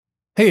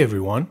Hey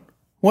everyone,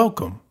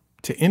 welcome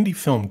to Indie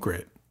Film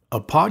Grit, a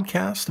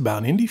podcast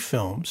about indie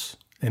films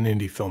and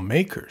indie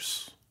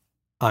filmmakers.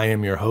 I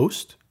am your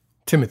host,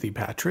 Timothy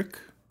Patrick,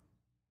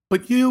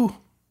 but you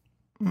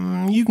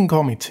can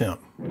call me Tim.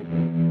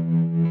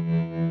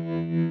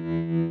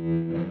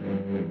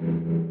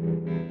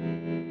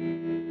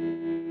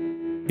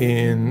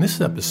 In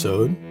this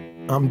episode,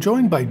 I'm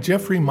joined by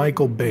Jeffrey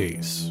Michael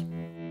Bays.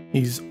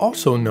 He's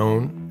also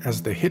known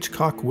as the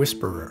Hitchcock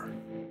Whisperer.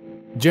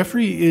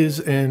 Jeffrey is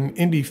an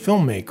indie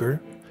filmmaker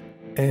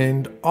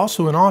and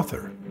also an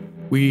author.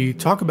 We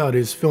talk about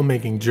his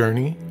filmmaking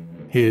journey,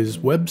 his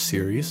web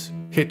series,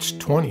 Hitch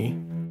 20,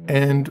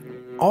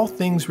 and all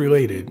things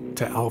related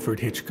to Alfred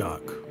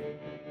Hitchcock.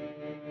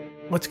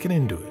 Let's get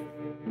into it.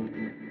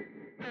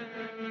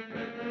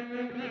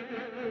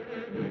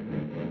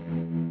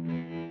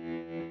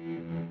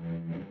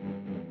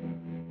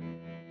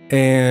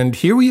 And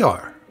here we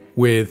are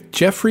with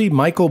Jeffrey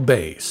Michael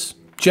Bays.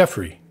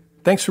 Jeffrey,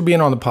 thanks for being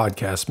on the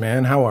podcast,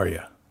 man. How are you?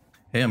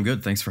 Hey, I'm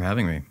good. Thanks for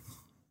having me.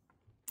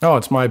 Oh,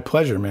 it's my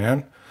pleasure,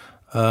 man.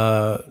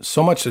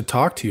 So much to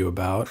talk to you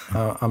about.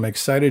 I'm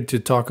excited to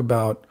talk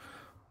about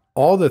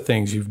all the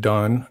things you've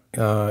done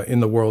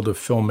in the world of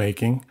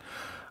filmmaking.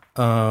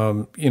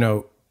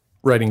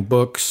 Writing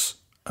books,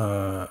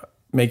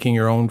 making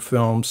your own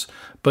films.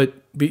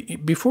 But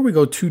before we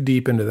go too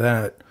deep into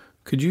that,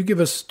 could you give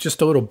us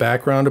just a little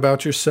background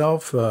about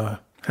yourself,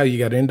 how you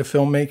got into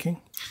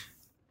filmmaking?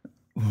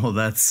 Well,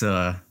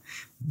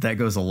 that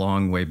goes a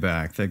long way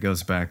back. That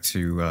goes back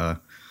to,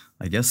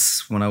 I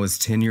guess, when I was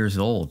 10 years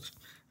old.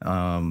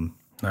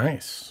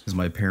 Nice. Because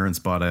my parents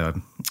bought a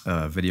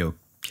video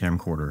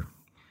camcorder.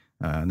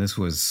 And this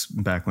was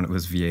back when it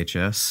was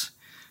VHS.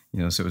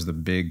 So it was the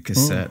big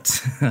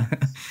cassette.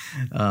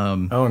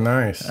 Oh,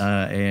 nice.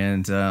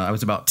 And I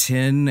was about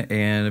 10,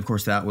 and of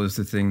course that was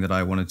the thing that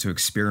I wanted to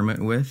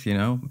experiment with,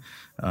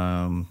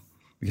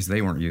 because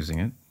they weren't using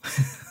it.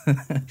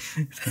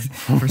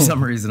 For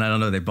some reason, I don't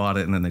know, they bought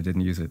it and then they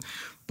didn't use it.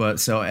 But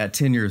so at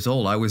 10 years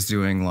old, I was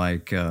doing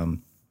like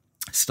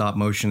stop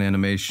motion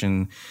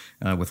animation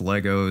with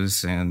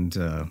Legos, and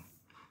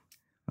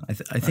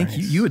I think Nice.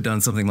 you had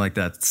done something like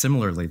that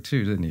similarly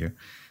too, didn't you?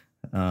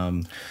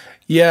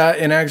 Yeah,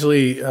 and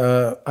actually,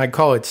 I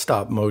call it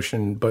stop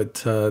motion,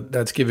 but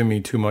that's giving me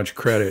too much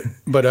credit.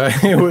 But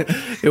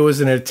it was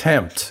an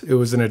attempt. It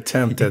was an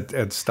attempt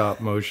at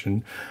stop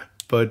motion.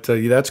 But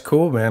that's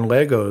cool, man.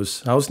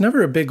 Legos. I was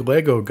never a big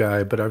Lego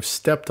guy, but I've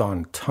stepped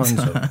on tons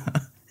of them.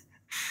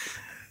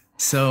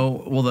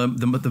 So, well,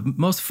 the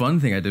most fun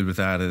thing I did with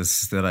that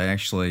is that I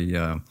actually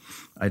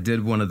I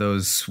did one of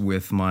those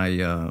with my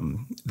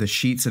the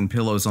sheets and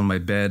pillows on my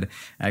bed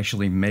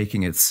actually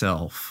making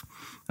itself.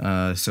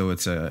 So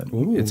it's a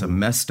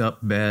messed up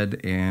bed,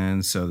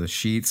 and so the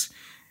sheets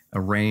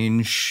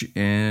arrange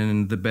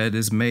and the bed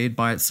is made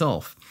by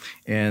itself,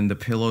 and the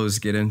pillows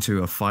get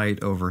into a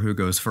fight over who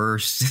goes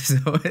first.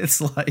 So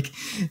it's like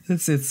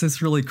it's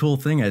this really cool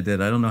thing I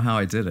did. I don't know how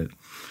I did it.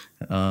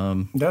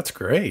 That's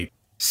great.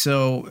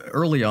 So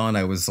early on,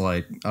 I was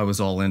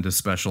all into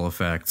special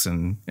effects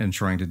and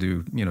trying to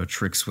do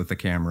tricks with the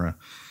camera,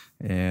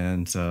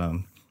 and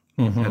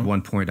at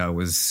one point I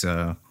was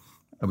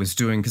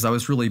doing, because I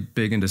was really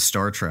big into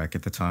Star Trek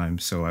at the time,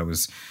 so I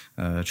was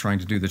trying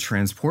to do the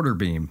transporter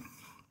beam.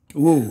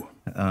 Ooh,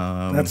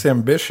 that's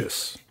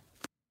ambitious.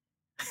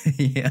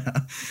 Yeah,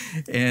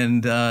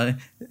 and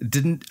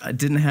didn't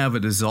have a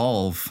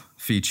dissolve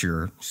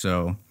feature,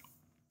 so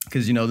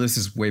because this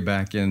is way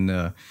back in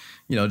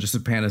just a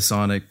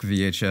Panasonic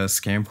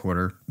VHS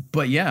camcorder.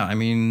 But yeah, I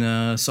mean,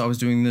 so I was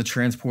doing the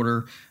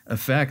transporter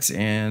effect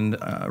and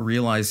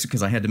realized,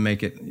 because I had to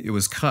make it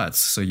was cuts,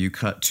 so you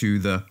cut to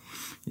the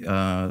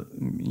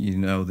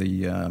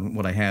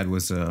what I had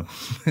was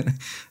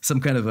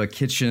some kind of a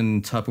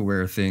kitchen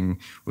Tupperware thing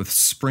with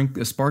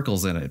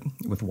sparkles in it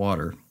with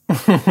water.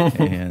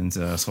 And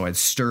so I'd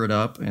stir it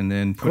up and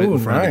then put it in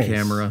front of the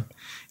camera,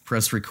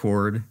 press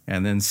record,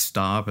 and then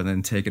stop, and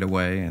then take it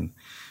away.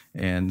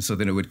 And so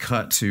then it would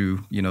cut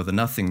to, the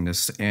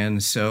nothingness.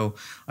 And so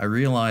I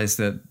realized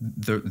that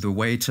the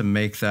way to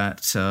make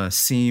that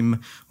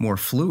seem more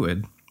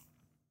fluid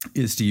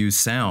is to use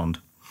sound.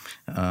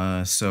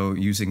 So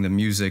using the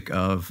music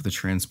of the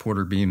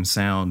transporter beam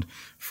sound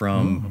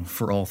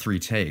for all three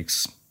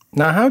takes.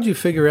 Now, how'd you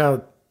figure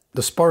out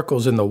the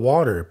sparkles in the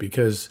water?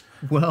 Because,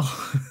 well,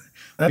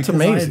 that's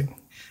amazing.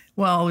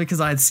 Because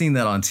I had seen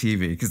that on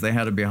TV, because they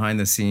had a behind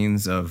the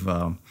scenes of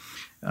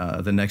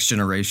the Next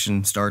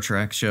Generation Star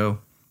Trek show.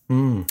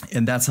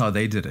 And that's how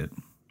they did it.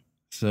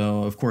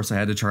 So, of course, I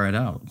had to try it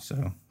out.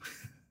 So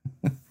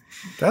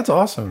That's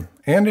awesome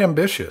and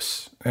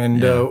ambitious.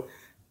 And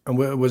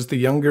was the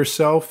younger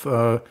self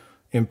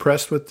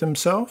impressed with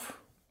himself?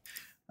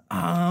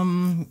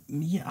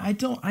 Yeah,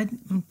 I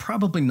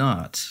probably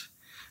not.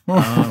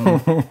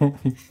 I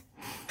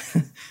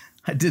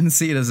didn't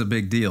see it as a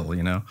big deal,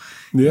 Yeah.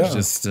 It's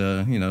just,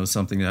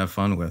 something to have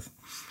fun with.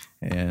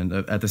 And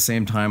at the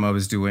same time, I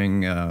was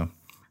doing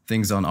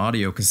things on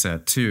audio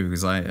cassette too,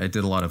 because I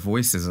did a lot of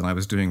voices, and I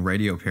was doing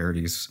radio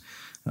parodies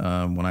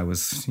when I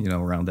was,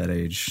 around that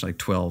age, like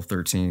 12,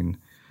 13.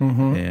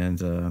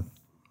 And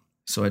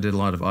so I did a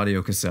lot of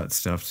audio cassette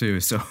stuff too.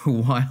 So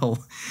while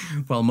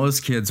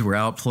most kids were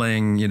out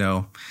playing,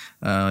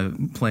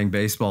 playing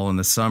baseball in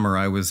the summer,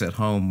 I was at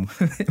home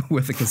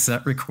with a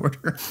cassette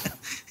recorder.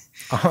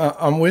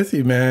 I'm with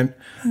you, man.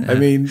 I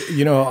mean,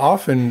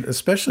 often,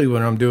 especially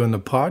when I'm doing the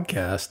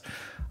podcast,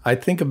 I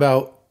think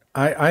about,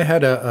 I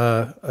had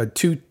a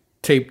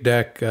 2-tape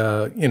deck,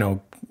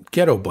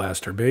 ghetto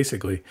blaster,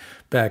 basically,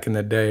 back in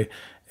the day.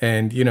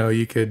 And,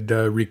 you could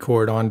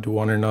record onto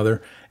one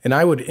another. And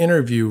I would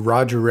interview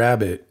Roger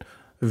Rabbit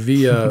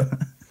via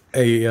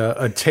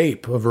a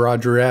tape of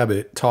Roger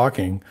Rabbit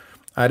talking.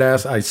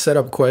 I'd set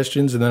up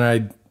questions, and then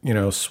I'd,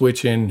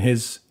 switch in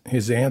his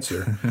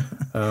answer.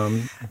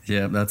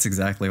 Yeah, that's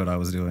exactly what I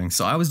was doing.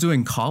 So I was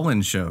doing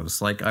call-in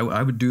shows. Like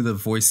I would do the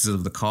voices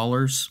of the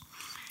callers,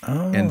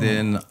 and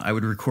then I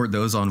would record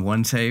those on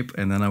one tape,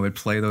 and then I would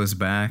play those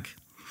back.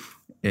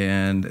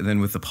 And then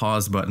with the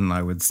pause button,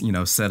 I would,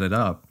 set it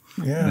up.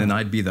 Yeah. And then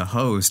I'd be the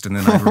host, and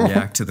then I'd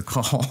react to the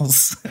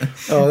calls.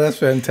 Oh, that's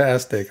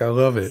fantastic. I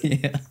love it.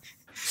 Yeah.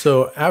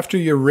 So after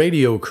your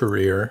radio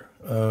career,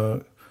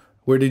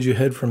 where did you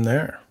head from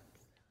there?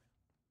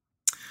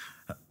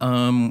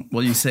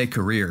 Well, you say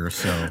career,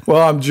 so.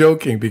 Well, I'm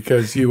joking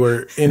because you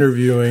were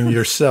interviewing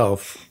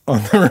yourself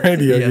on the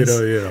radio,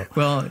 yes.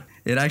 Well,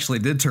 it actually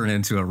did turn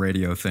into a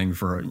radio thing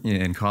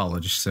in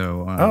college.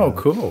 So. Oh,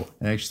 cool.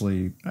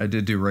 Actually, I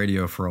did do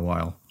radio for a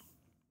while.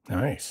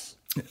 Nice.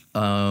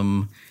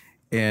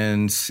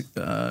 And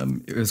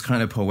it was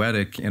kind of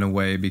poetic in a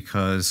way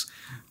because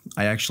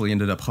I actually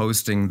ended up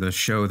hosting the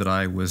show that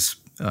I was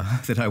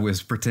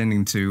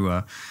pretending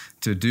to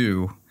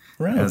do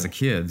as a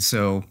kid.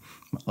 So,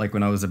 like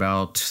when I was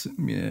about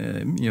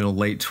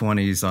late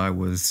 20s,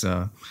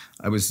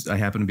 I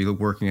happened to be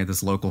working at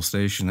this local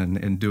station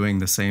and doing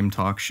the same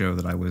talk show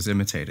that I was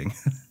imitating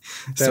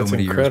so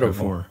many incredible. Years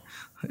before.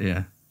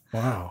 Yeah.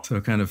 Wow. So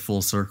kind of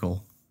full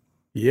circle.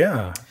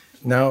 Yeah.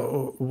 Now,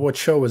 what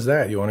show was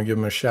that? You want to give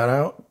them a shout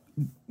out?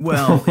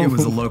 Well, it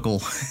was a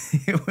local.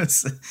 It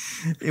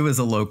was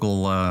a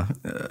local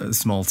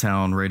small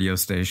town radio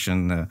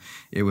station.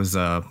 It was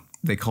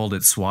they called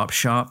it Swap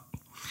Shop,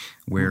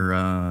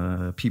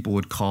 where people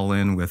would call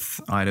in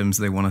with items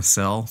they want to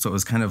sell. So it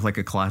was kind of like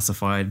a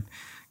classified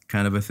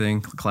kind of a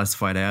thing,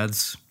 classified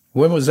ads.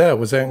 When was that?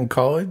 Was that in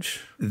college?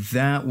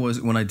 That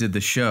was when I did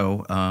the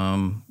show.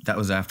 That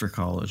was after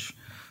college.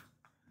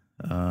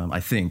 I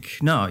think.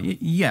 No,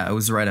 yeah, it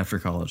was right after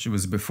college. It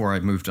was before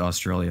I moved to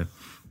Australia.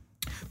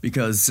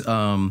 Because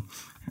I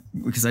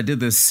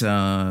did this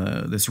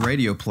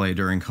radio play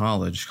during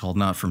college called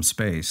Not From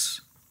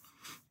Space.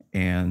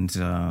 And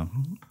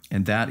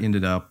that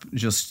ended up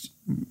just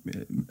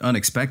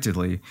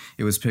unexpectedly,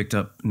 it was picked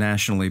up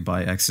nationally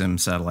by XM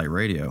Satellite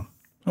Radio.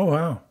 Oh,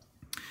 wow.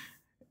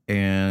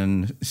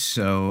 And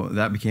so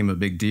that became a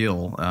big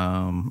deal.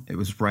 It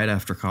was right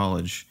after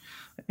college.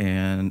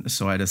 And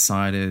so I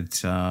decided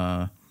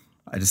to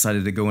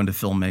go into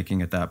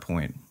filmmaking at that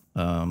point.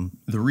 The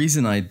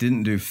reason I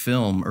didn't do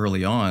film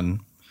early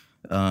on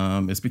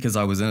is because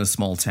I was in a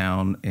small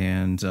town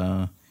and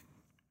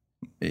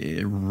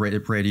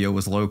radio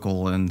was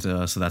local, and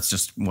so that's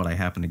just what I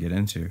happened to get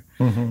into.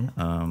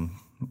 Mm-hmm.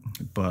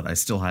 But I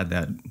still had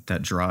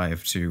that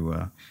drive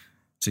to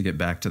get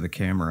back to the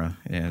camera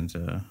and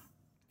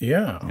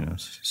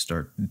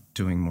start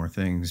doing more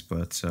things.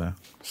 But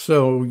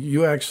so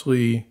you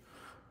actually.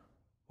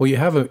 Well, you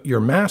have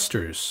your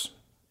master's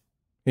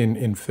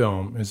in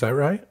film, is that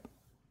right?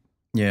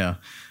 Yeah,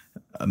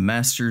 a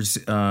master's.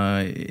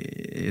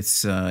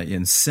 It's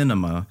in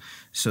cinema,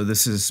 so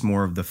this is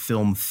more of the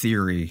film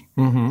theory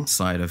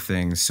side of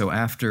things. So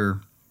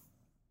after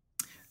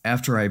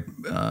I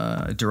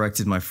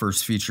directed my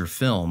first feature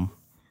film,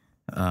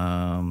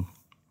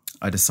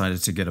 I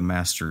decided to get a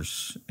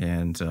master's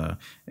and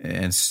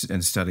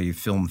study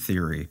film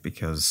theory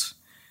because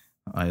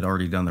I had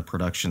already done the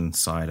production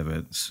side of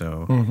it,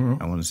 so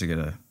I wanted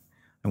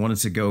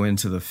to go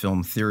into the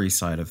film theory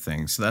side of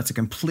things. So that's a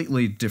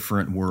completely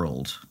different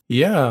world.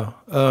 Yeah,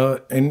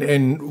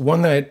 and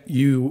one that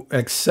you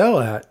excel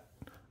at.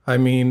 I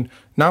mean,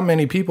 not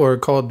many people are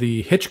called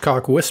the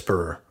Hitchcock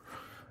Whisperer.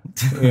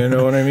 You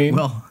know what I mean?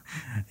 Well,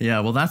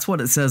 that's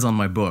what it says on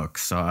my book.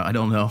 So I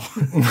don't know.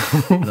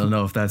 I don't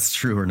know if that's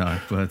true or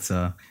not. But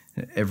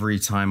every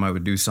time I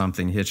would do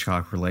something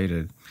Hitchcock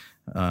related,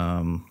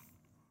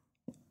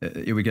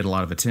 it would get a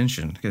lot of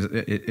attention because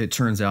it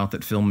turns out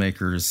that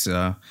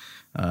filmmakers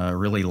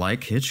really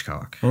like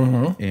Hitchcock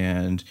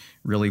and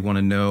really want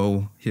to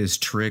know his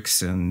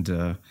tricks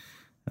and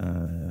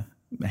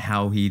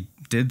how he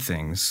did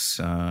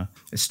things.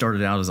 It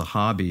started out as a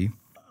hobby.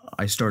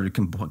 I started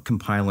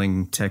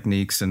compiling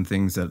techniques and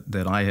things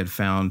that I had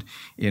found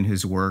in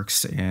his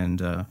works and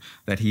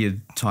that he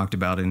had talked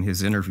about in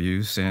his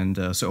interviews.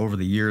 And so over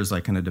the years, I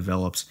kind of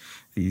developed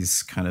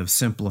these kind of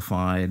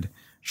simplified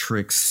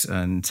tricks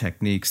and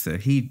techniques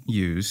that he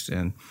used,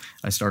 and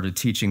I started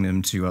teaching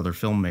them to other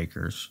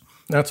filmmakers.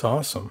 That's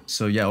awesome.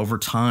 So yeah, over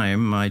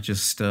time, I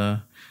just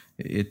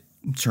it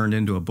turned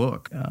into a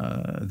book.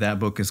 That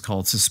book is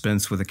called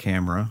Suspense with a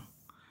Camera,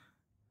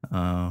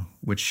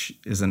 which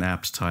is an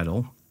apt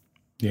title.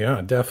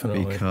 Yeah,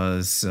 definitely.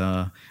 Because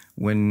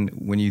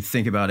when you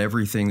think about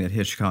everything that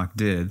Hitchcock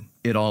did,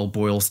 it all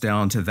boils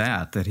down to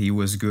that he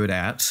was good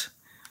at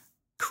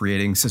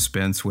creating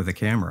suspense with a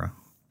camera.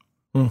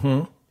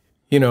 Mm-hmm.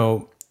 You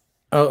know,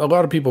 a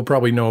lot of people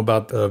probably know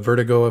about the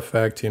vertigo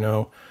effect, you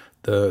know,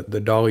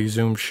 the dolly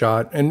zoom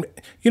shot. And,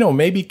 you know,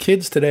 maybe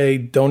kids today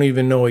don't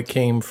even know it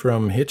came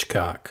from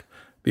Hitchcock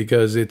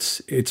because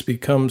it's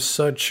become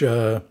such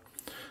a,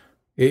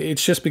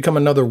 it's just become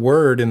another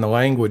word in the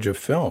language of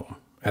film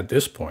at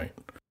this point.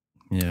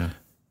 Yeah.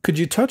 Could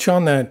you touch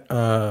on that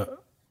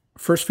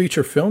first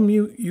feature film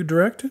you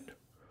directed?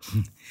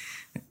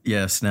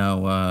 Yes.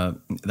 Now,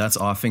 that's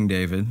Offing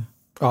David.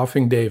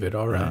 Offing David.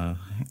 All right.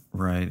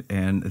 Right.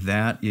 And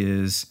that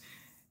is,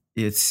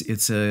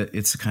 it's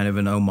a kind of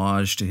an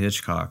homage to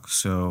Hitchcock.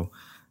 So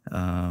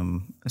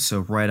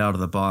right out of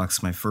the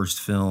box, my first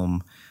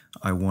film,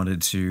 I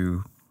wanted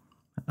to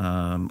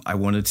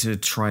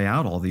try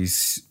out all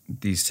these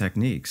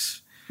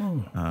techniques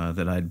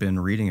that I'd been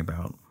reading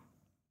about.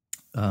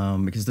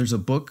 Because there's a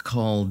book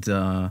called,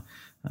 it's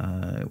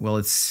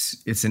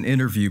an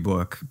interview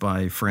book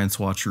by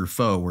Francois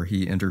Truffaut where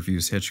he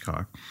interviews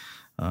Hitchcock.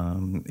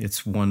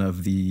 It's one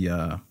of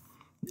the,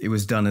 it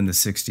was done in the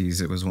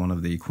 60s. It was one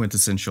of the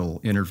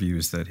quintessential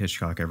interviews that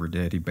Hitchcock ever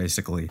did. He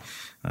basically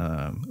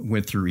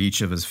went through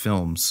each of his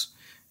films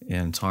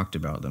and talked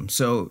about them.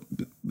 So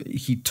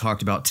he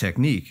talked about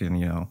technique and,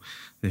 you know,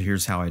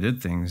 here's how I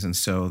did things. And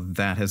so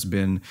that has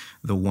been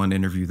the one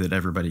interview that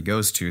everybody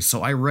goes to.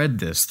 So I read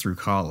this through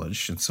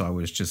college. And so I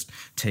was just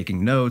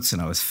taking notes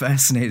and I was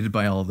fascinated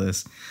by all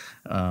this.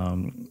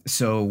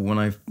 So when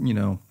I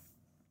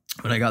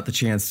got the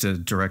chance to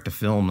direct a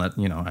film that,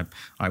 you know,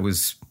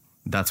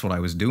 that's what I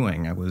was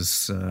doing. I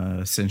was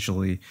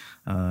essentially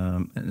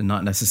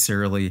not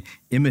necessarily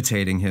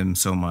imitating him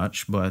so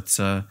much, but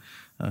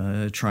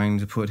trying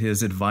to put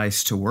his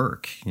advice to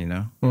work, you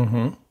know?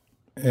 Mm-hmm.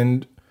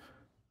 And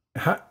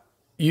how,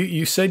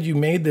 you said you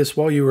made this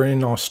while you were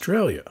in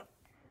Australia.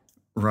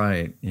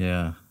 Right,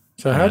 yeah.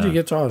 So how'd you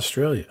get to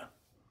Australia?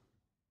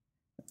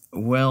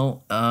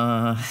 Well,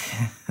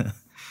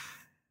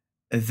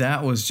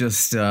 that was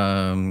just,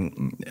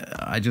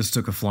 I just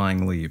took a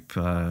flying leap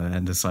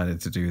and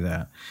decided to do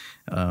that.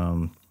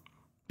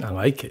 I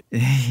like it.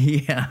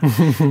 Yeah,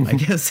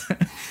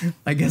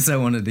 I guess I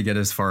wanted to get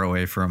as far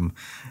away from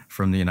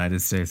the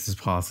United States as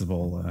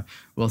possible.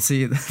 Well,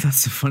 see,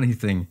 that's the funny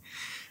thing.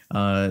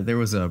 There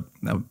was a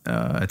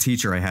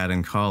teacher I had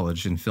in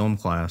college in film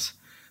class.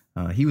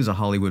 He was a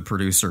Hollywood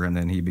producer, and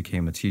then he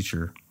became a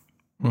teacher.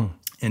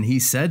 And he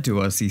said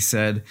to us,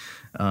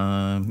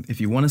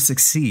 if you want to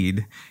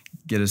succeed,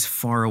 get as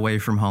far away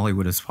from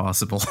Hollywood as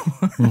possible.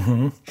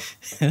 Mm-hmm.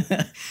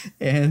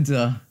 And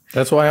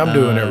that's why I'm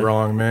doing it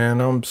wrong, man.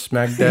 I'm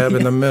smack dab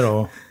in the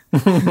middle.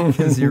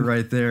 Because you're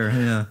right there,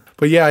 yeah.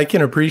 But yeah, I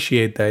can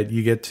appreciate that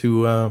you get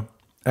to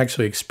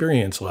actually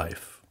experience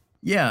life.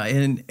 Yeah,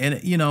 and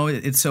you know,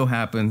 it so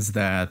happens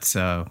that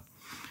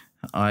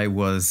I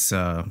was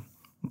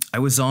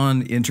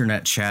on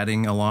internet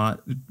chatting a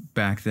lot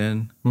back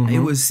then. Mm-hmm. It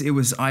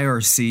was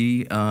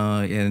IRC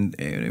and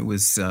it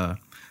was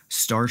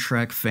Star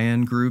Trek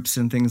fan groups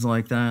and things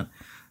like that.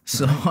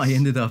 So nice. I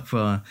ended up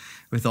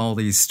with all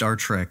these Star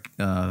Trek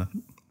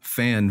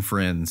fan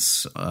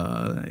friends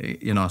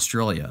in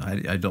Australia.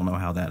 I don't know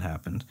how that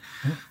happened.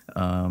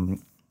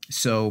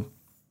 So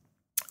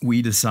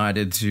we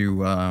decided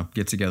to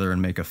get together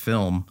and make a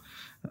film.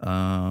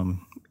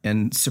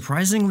 And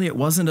surprisingly, it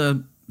wasn't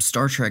a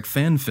Star Trek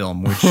fan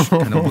film, which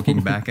kind of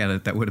looking back at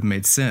it, that would have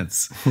made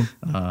sense.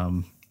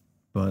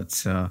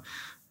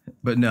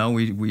 But no,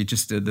 we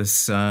just did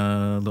this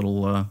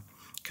little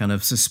kind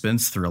of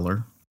suspense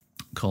thriller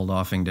called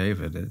Offing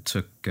David. It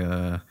took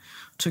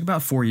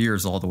about 4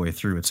 years all the way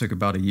through. It took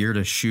about a year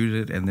to shoot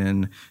it and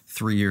then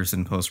 3 years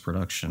in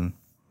post-production.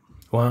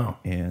 Wow.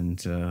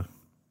 And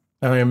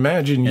I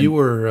imagine you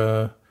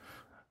were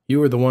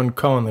the one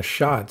calling the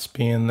shots,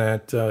 being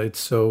that it's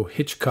so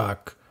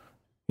Hitchcock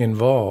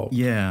involved.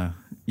 Yeah,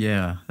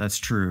 that's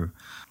true.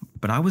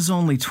 But I was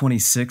only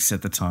 26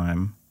 at the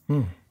time,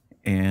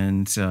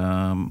 and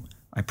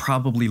I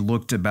probably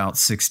looked about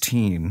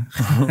 16.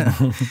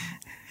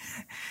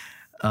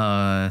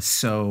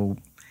 So,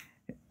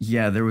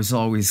 yeah, there was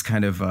always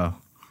kind of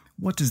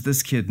what does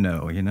this kid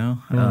know, you know?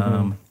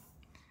 Mm-hmm.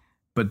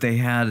 But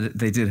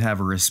they did have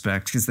a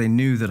respect because they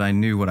knew that I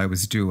knew what I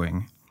was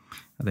doing.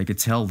 They could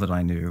tell that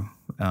I knew.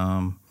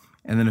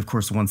 And then, of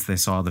course, once they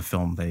saw the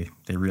film,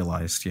 they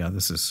realized, yeah,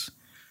 this is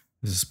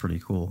pretty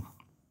cool.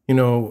 You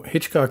know,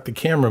 Hitchcock, the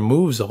camera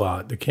moves a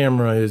lot. The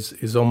camera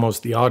is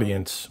almost the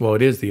audience. Well,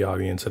 it is the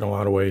audience in a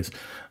lot of ways.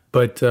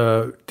 But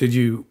did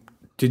you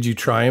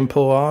try and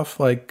pull off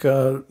like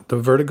the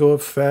vertigo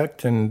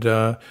effect and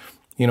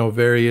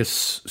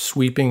various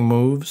sweeping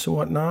moves and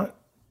whatnot?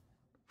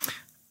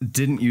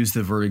 Didn't use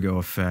the vertigo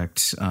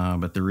effect,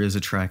 but there is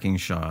a tracking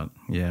shot.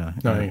 Yeah,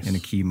 nice. in a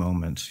key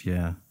moment.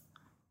 Yeah.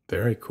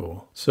 Very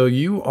cool. So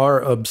you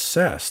are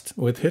obsessed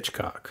with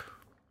Hitchcock.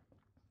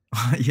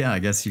 Yeah, I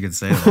guess you could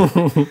say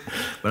that.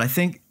 But I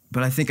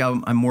think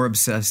I'm more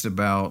obsessed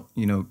about,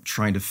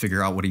 trying to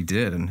figure out what he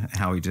did and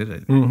how he did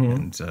it.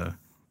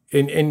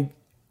 And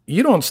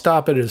you don't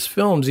stop at his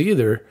films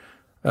either.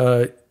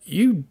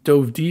 You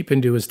dove deep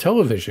into his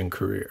television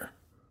career.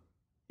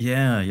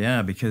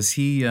 Yeah, because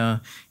he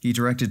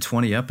directed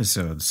 20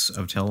 episodes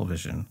of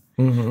television.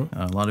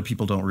 A lot of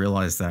people don't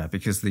realize that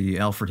because the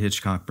Alfred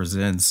Hitchcock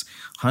Presents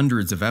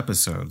hundreds of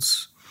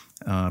episodes,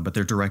 but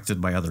they're directed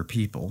by other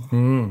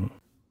people.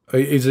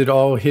 Is it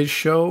all his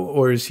show,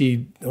 or is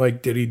he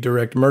did he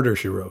direct Murder,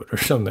 She Wrote or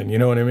something? You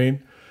know what I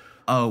mean?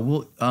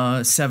 Oh,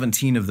 well,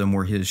 17 of them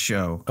were his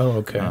show.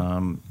 Oh, okay.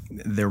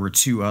 There were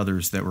 2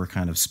 others that were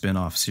kind of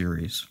spin-off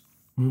series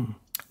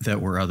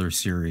that were other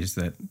series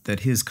that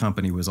his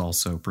company was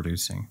also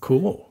producing.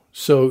 Cool.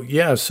 So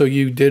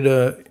you did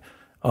a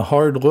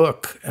hard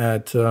look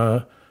at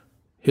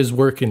his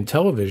work in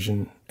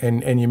television,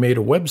 and you made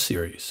a web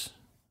series.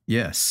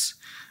 Yes,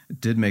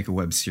 did make a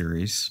web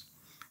series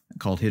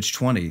called Hitch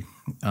 20,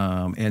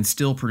 and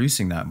still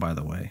producing that, by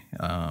the way.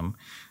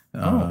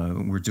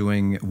 We're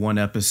doing 1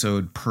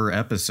 episode per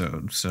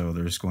episode, so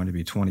there's going to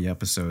be 20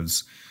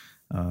 episodes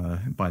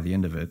by the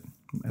end of it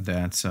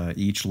that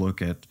each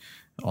look at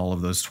all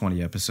of those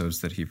 20 episodes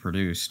that he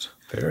produced.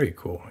 Very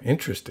cool.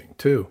 Interesting,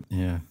 too.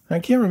 Yeah. I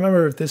can't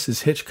remember if this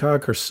is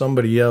Hitchcock or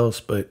somebody else,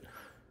 but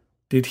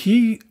did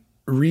he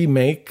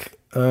remake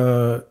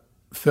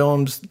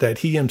films that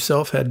he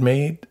himself had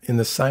made in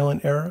the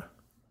silent era?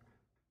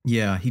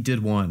 Yeah, he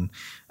did one.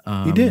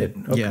 He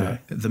did? Okay. Yeah,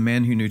 The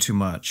Man Who Knew Too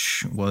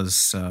Much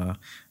was a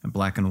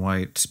black and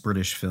white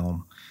British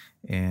film,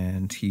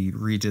 and he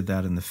redid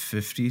that in the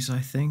 50s,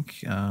 I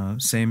think.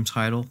 Same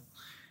title,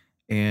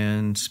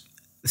 and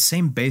the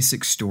same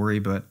basic story,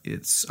 but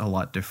it's a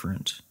lot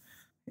different.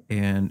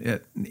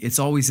 And it's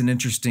always an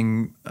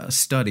interesting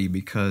study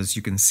because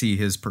you can see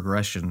his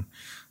progression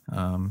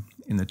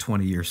in the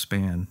 20-year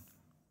span.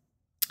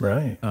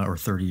 Right. Or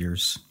 30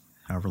 years.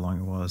 However long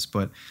it was.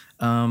 But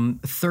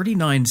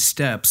 39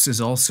 Steps is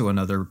also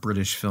another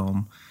British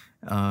film,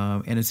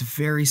 and it's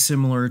very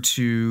similar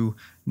to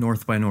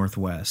North by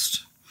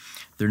Northwest.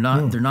 They're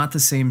not the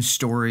same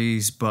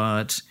stories,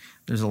 but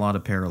there's a lot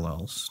of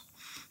parallels.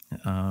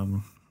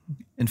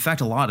 In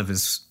fact, a lot of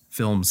his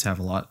films have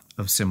a lot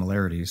of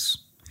similarities,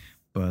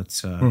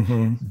 but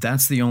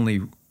that's the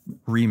only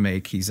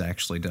remake he's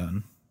actually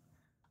done.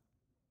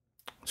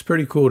 It's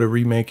pretty cool to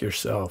remake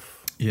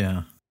yourself.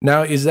 Yeah.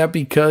 Now, is that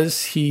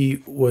because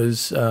he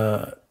was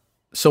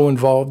so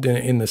involved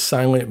in the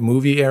silent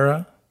movie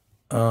era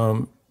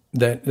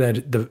that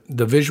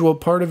the visual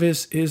part of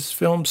his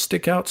films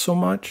stick out so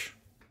much?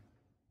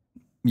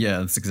 Yeah,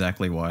 that's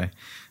exactly why.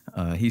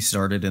 He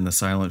started in the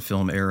silent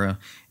film era,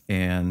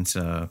 and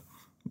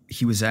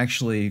he was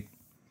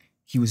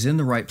in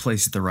the right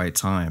place at the right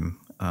time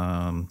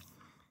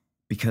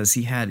because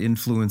he had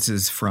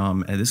influences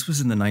from, and this was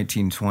in the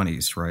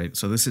 1920s, right?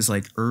 So this is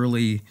like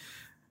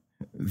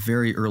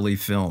very early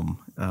film.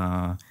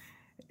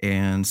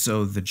 And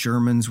so the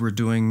Germans were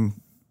doing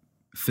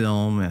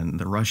film and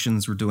the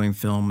Russians were doing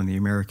film and the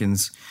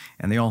Americans,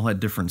 and they all had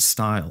different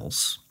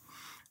styles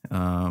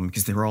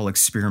because they were all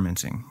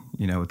experimenting,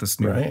 with this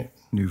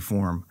new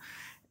form.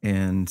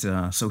 And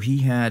so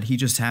he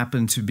just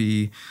happened to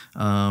be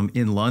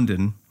in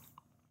London.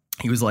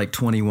 He was like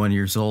 21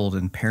 years old,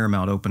 and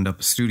Paramount opened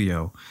up a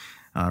studio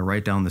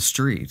right down the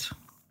street.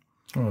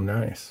 Oh,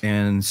 nice.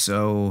 And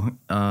so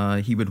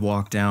he would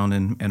walk down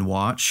and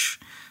watch,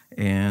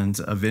 and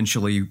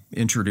eventually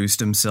introduced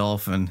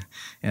himself and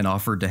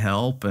offered to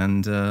help.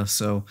 And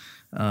so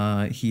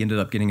he ended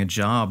up getting a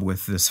job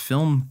with this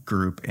film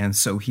group. And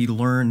so he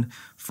learned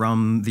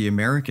from the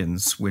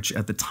Americans, which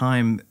at the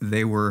time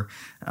they were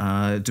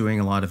doing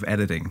a lot of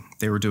editing.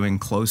 They were doing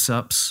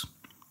close-ups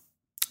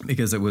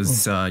because it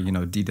was,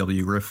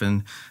 D.W.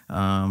 Griffin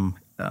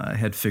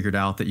had figured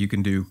out that you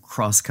can do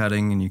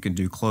cross-cutting and you can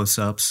do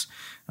close-ups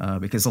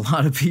because a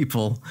lot of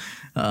people,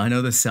 I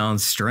know this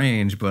sounds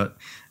strange, but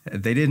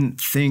they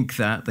didn't think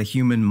that the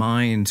human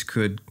mind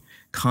could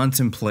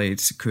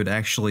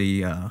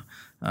actually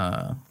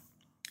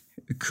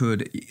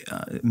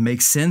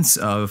make sense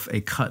of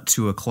a cut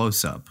to a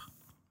close-up.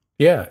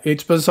 Yeah,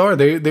 it's bizarre.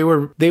 They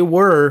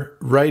were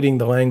writing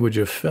the language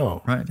of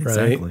film. Right,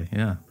 exactly,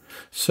 yeah.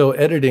 So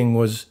editing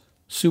was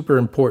super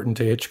important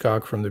to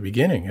Hitchcock from the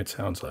beginning, it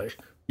sounds like.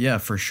 Yeah,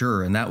 for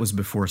sure. And that was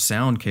before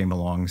sound came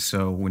along.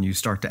 So when you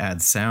start to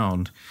add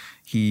sound,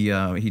 he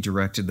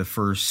directed the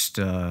first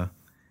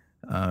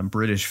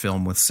British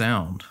film with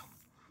sound.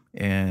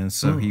 And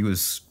so he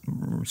was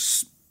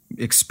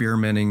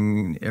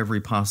experimenting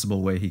every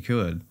possible way he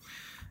could.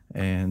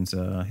 And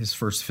his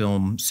first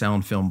film,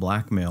 sound film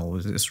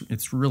Blackmail,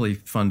 it's really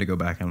fun to go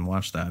back and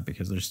watch that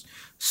because there's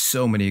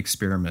so many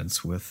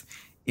experiments with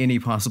any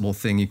possible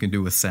thing you can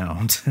do with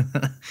sound.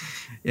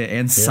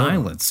 And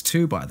silence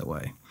too, by the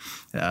way.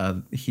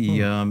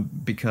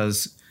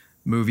 Because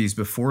movies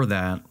before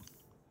that,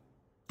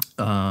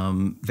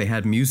 they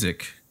had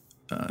music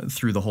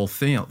through the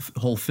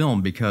whole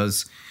film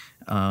because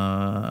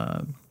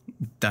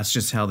that's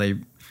just how they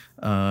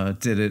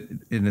did it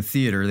in the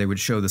theater. They would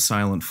show the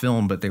silent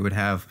film, but they would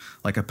have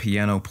like a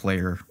piano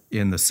player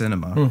in the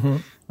cinema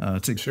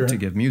to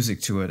give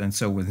music to it. And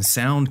so when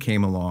sound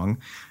came along,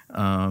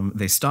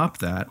 they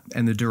stopped that,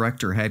 and the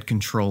director had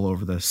control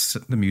over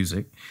the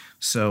music.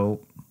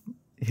 So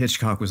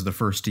Hitchcock was the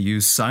first to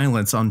use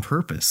silence on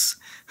purpose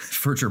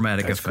for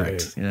dramatic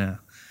effect. Great.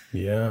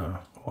 Yeah.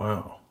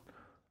 Wow.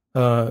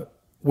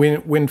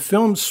 When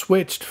film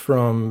switched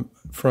from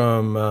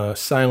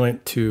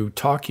silent to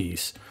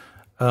talkies,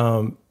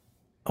 a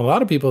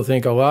lot of people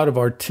think a lot of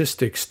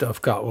artistic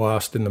stuff got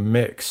lost in the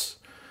mix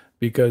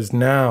because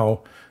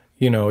now,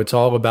 it's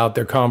all about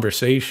their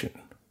conversation.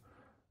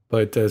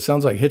 But it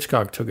sounds like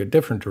Hitchcock took a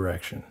different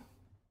direction.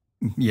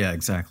 Yeah,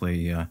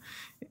 exactly.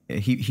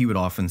 He would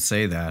often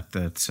say that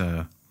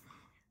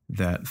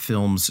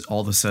films,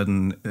 all of a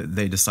sudden,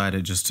 they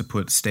decided just to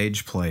put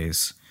stage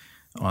plays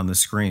on the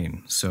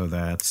screen so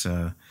that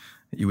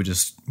you would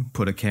just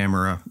put a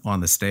camera on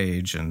the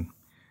stage and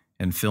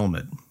film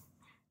it.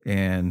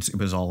 And it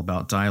was all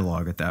about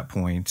dialogue at that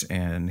point.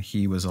 And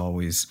he was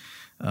always,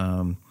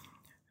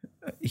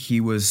 he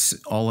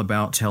was all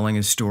about telling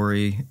a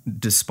story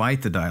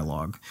despite the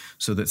dialogue,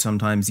 so that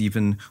sometimes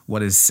even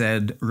what is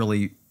said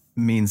really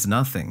means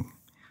nothing.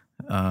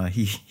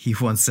 He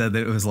once said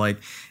that it was like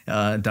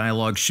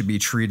dialogue should be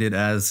treated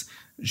as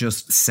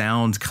just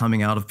sound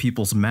coming out of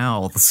people's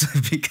mouths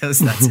because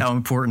that's how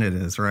important it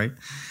is, right?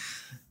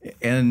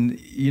 And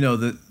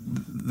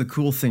the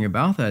cool thing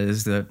about that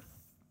is that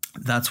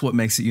that's what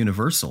makes it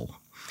universal.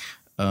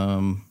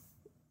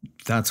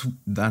 That's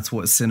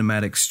what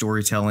cinematic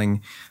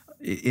storytelling,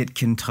 it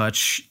can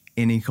touch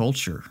any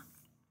culture.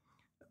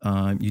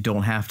 You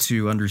don't have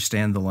to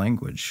understand the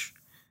language.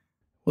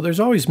 Well,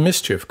 there's always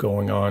mischief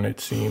going on, it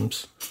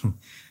seems,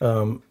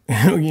 around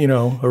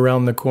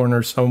the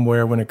corner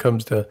somewhere when it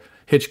comes to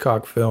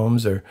Hitchcock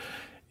films, or,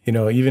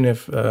 even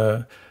if,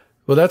 well,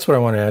 that's what I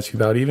want to ask you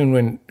about. Even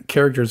when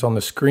characters on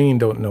the screen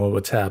don't know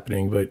what's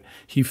happening, but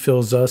he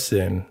fills us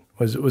in.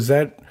 Was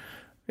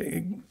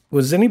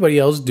anybody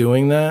else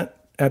doing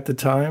that at the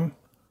time?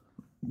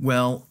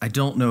 Well, I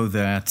don't know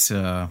that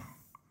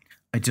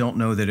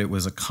it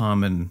was a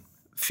common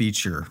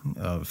feature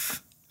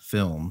of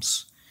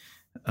films.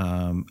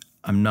 I'm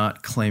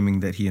not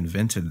claiming that he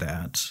invented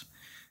that.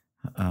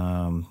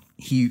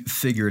 He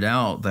figured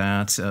out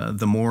that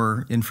the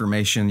more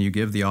information you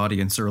give the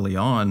audience early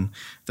on,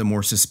 the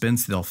more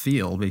suspense they'll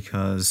feel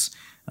because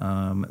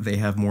they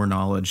have more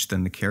knowledge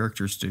than the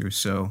characters do.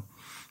 So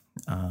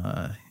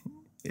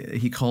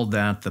he called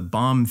that the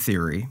bomb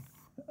theory.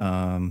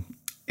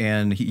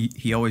 And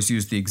he always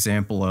used the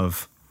example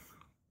of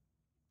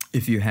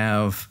if you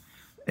have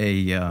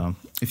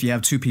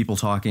two people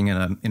talking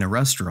in a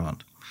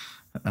restaurant,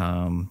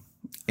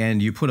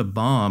 and you put a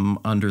bomb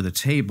under the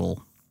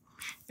table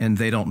and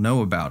they don't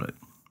know about it,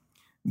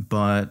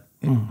 but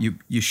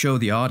you show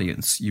the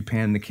audience, you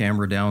pan the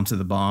camera down to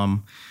the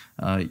bomb,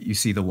 you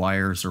see the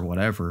wires or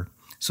whatever.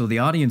 So the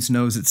audience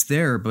knows it's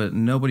there, but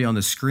nobody on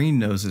the screen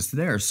knows it's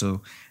there.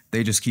 So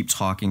they just keep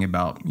talking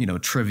about,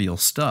 trivial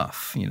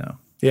stuff,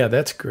 Yeah,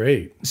 that's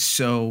great.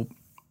 So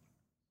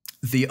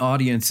the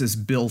audience is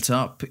built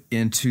up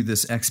into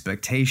this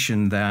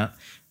expectation that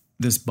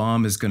this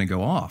bomb is going to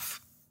go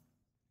off.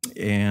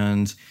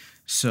 And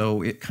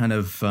so it kind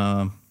of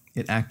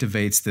it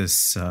activates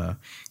this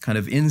kind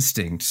of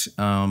instinct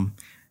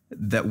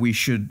that we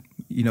should,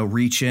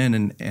 reach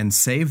in and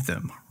save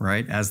them,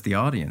 right, as the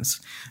audience.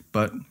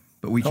 But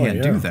we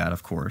can't do that,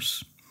 of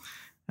course.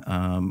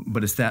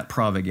 But it's that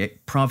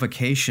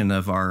provocation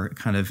of our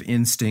kind of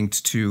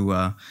instinct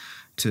to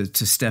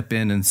step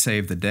in and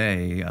save the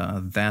day.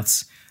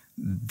 That's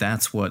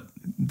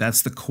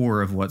the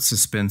core of what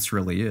suspense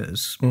really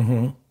is.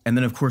 Mm-hmm. And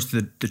then, of course,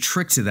 the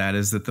trick to that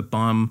is that the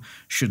bomb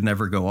should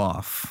never go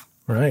off.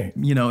 Right.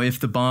 If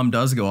the bomb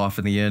does go off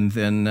in the end,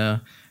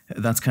 then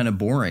that's kind of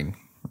boring,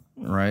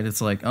 right?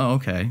 It's like, oh,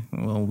 okay,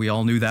 well, we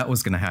all knew that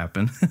was going to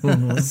happen.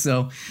 Mm-hmm.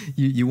 So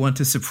you want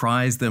to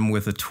surprise them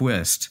with a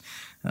twist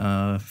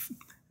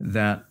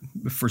that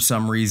for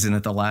some reason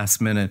at the last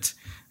minute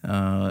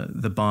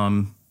the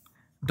bomb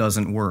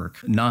doesn't work.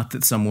 Not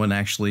that someone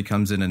actually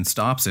comes in and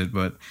stops it,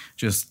 but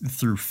just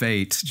through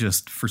fate,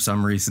 just for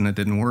some reason it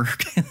didn't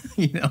work,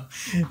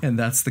 And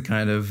that's the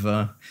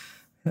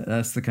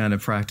kind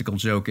of practical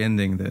joke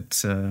ending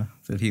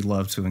that he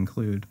loved to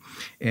include,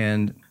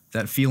 and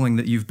that feeling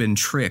that you've been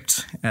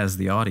tricked as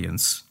the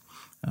audience.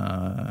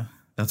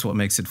 That's what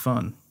makes it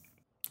fun.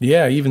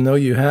 Yeah, even though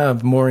you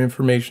have more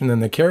information than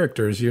the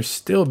characters, you're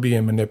still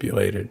being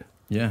manipulated.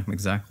 Yeah,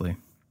 exactly.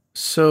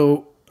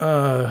 So,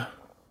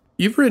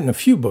 you've written a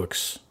few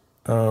books.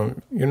 You're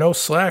no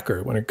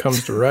slacker when it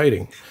comes to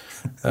writing.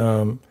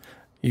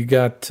 You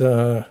got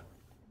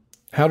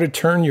How to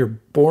Turn Your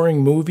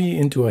Boring Movie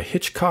into a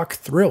Hitchcock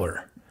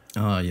Thriller.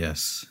 Oh,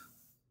 yes.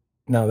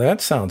 Now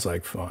that sounds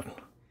like fun.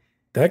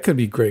 That could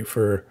be great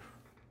for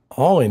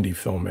all indie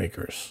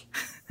filmmakers.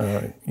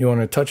 You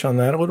want to touch on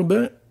that a little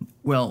bit?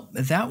 Well,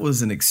 that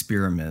was an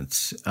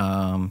experiment.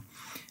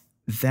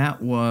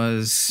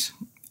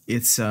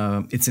 It's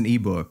an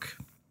ebook,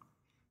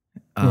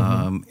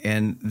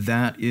 and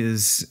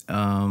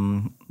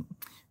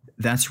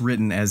that's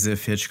written as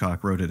if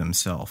Hitchcock wrote it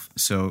himself.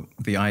 So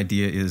the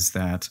idea is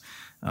that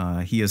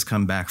he has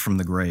come back from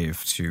the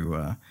grave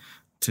to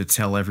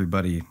tell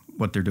everybody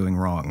what they're doing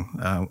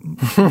wrong.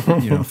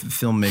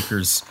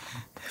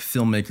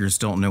 Filmmakers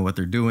don't know what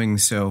they're doing,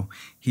 so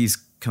he's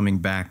coming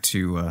back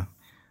to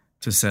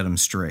set them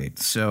straight.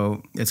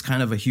 So it's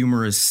kind of a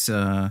humorous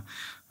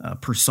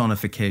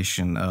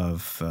personification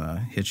of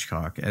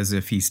Hitchcock, as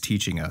if he's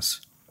teaching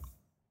us.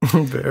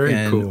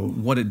 Very cool.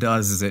 What it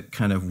does is it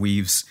kind of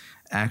weaves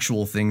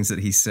actual things that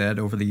he said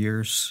over the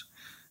years,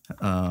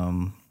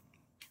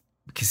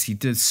 because he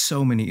did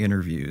so many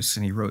interviews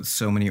and he wrote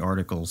so many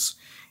articles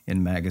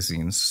in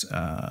magazines,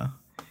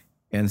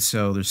 and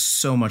so there's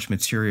so much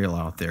material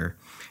out there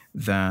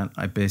that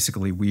I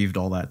basically weaved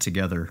all that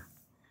together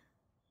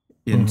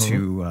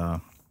into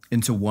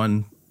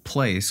one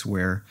place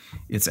where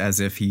it's as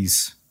if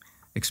he's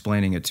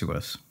explaining it to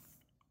us.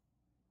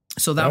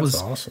 So that was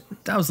awesome.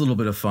 That was a little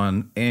bit of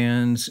fun.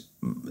 And,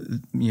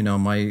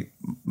 my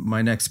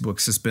next book,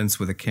 Suspense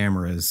with a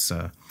Camera, is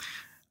a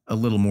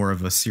little more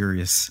of a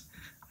serious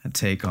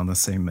take on the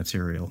same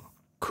material.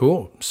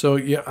 Cool. So,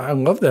 yeah, I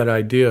love that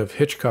idea of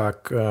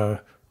Hitchcock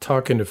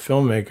talking to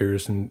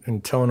filmmakers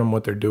and telling them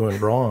what they're doing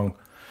wrong.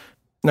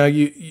 Now,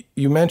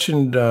 you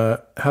mentioned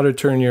How to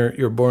Turn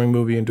Your Boring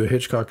Movie into a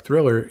Hitchcock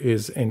Thriller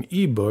is an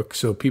ebook,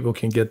 so people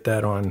can get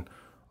that on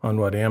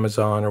what,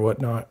 Amazon or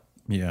whatnot?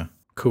 Yeah.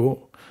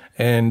 Cool.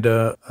 And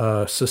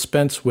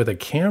Suspense with a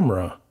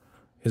Camera,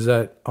 is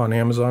that on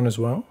Amazon as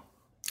well?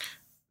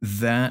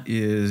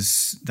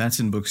 That's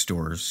in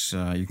bookstores.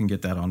 You can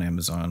get that on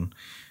Amazon.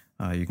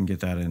 You can get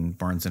that in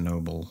Barnes &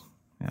 Noble.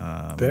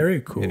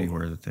 Very cool.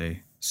 Anywhere that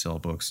they sell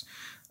books.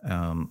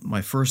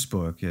 My first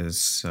book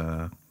is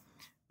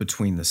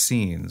Between the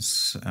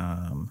Scenes,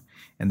 and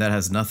that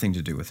has nothing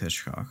to do with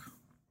Hitchcock.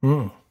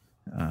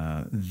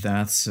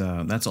 That's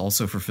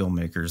also for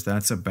filmmakers.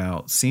 That's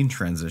about scene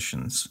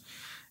transitions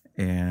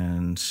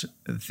and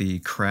the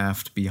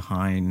craft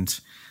behind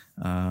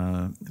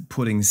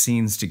putting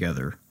scenes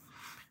together.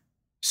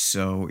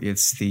 So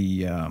it's it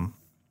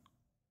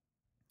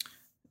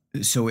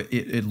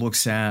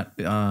looks at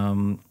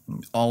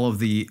all of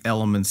the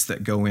elements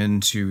that go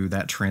into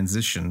that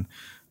transition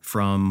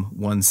from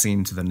one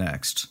scene to the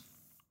next.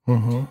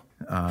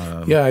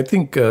 Yeah, I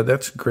think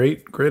that's a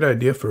great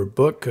idea for a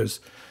book, because,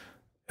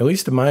 at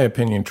least in my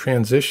opinion,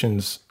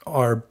 transitions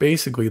are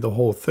basically the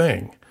whole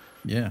thing.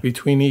 Yeah.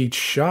 Between each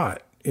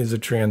shot is a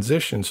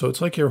transition. So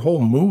it's like your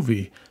whole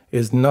movie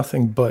is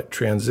nothing but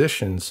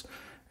transitions.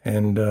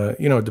 And,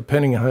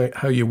 depending on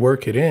how you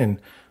work it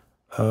in,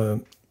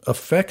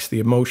 affects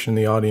the emotion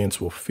the audience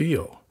will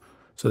feel.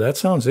 So that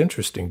sounds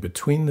interesting,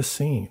 Between the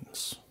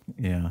Scenes.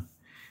 Yeah.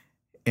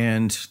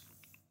 And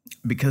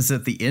because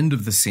at the end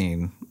of the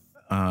scene,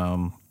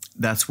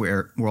 that's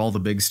where all the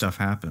big stuff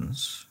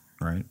happens,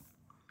 right?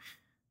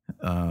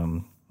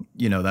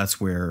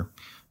 That's where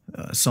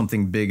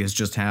something big has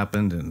just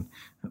happened and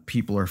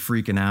people are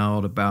freaking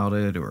out about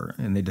it,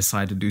 and they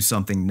decide to do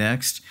something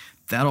next.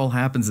 That all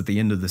happens at the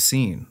end of the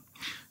scene.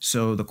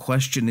 So the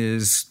question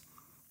is,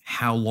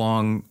 how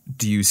long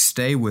do you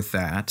stay with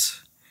that?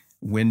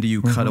 When do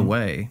you cut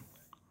away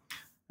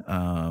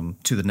to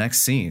the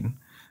next scene?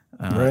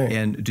 Right.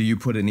 And do you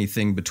put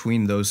anything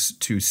between those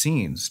two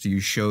scenes? Do you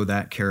show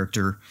that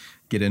character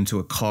get into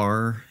a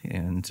car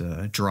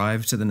and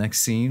drive to the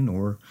next scene,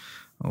 or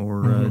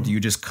do you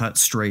just cut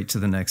straight to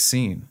the next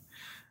scene?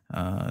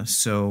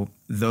 So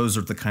those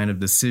are the kind of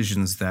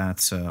decisions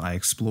that I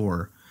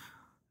explore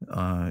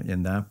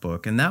in that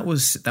book, and that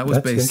was That's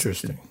based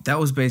interesting. That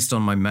was based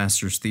on my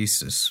master's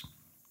thesis.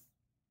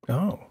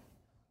 Oh,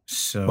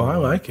 so well, I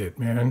like it,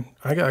 man.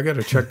 I got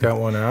to check that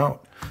one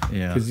out.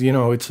 Yeah, because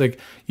it's like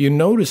you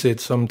notice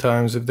it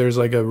sometimes if there's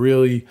like a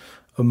really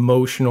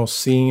emotional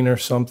scene or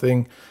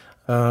something.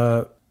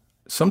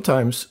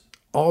 Sometimes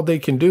all they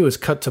can do is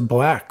cut to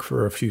black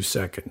for a few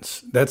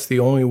seconds. That's the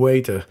only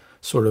way to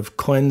sort of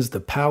cleanse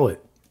the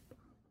palette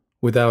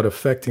without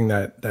affecting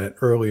that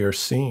earlier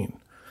scene.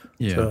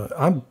 yeah.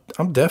 So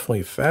I'm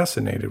definitely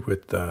fascinated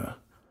with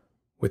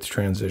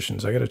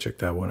transitions. I got to check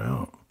that one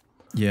out.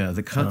 Yeah,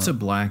 the cut to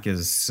black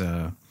is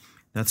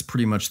that's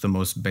pretty much the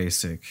most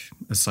basic,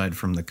 aside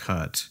from the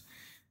cut.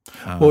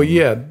 Well,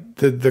 yeah,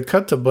 the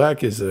cut to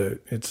black is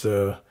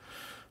I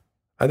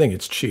think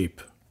it's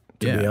cheap,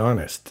 to be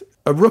honest.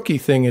 A rookie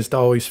thing is to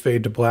always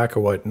fade to black or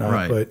whatnot,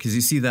 right? But because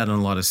you see that in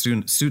a lot of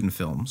student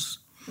films,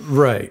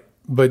 right?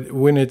 But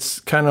when it's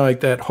kind of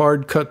like that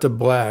hard cut to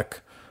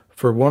black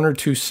for 1 or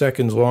 2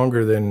 seconds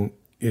longer than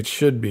it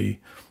should be,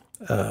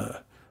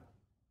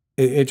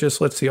 it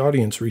just lets the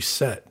audience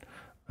reset.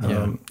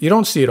 You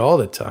don't see it all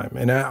the time,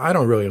 and I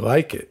don't really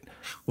like it.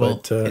 Well,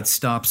 but, it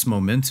stops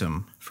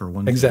momentum for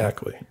one thing.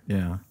 Exactly.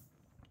 Yeah.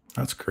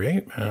 That's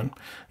great, man.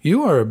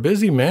 You are a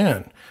busy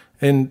man,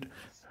 and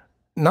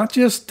not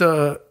just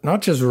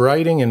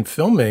writing and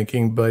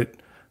filmmaking, but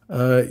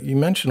You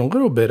mentioned a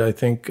little bit, I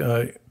think,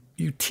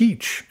 you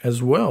teach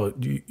as well.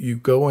 You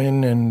go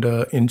in and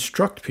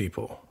instruct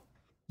people.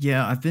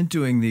 Yeah, I've been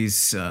doing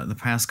these the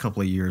past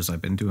couple of years.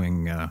 I've been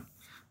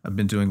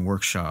doing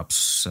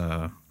workshops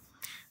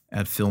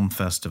at film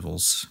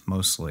festivals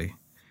mostly.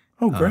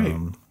 Oh, great.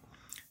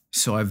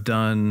 So I've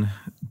done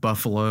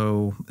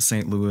Buffalo,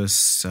 St.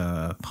 Louis,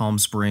 Palm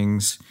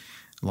Springs,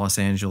 Los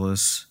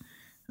Angeles.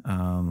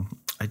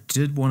 I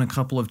did one a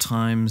couple of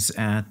times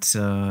at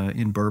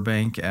in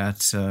Burbank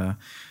at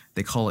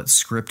they call it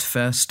Script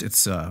Fest.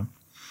 It's a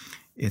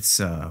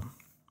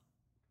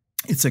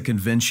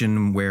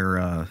convention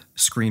where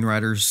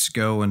screenwriters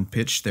go and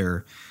pitch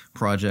their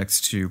projects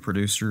to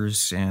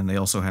producers, and they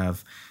also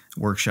have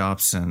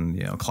workshops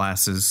and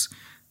classes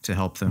to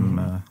help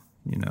them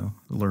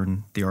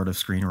learn the art of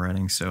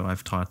screenwriting. So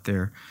I've taught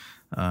there.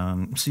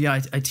 So yeah,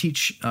 I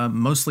teach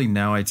mostly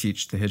now. I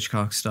teach the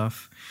Hitchcock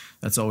stuff.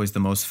 That's always the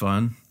most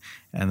fun,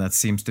 and that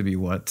seems to be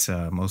what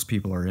most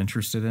people are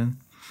interested in.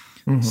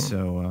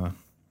 Mm-hmm.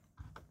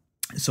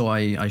 So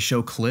I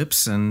show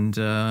clips, and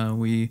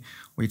we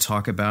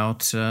talk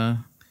about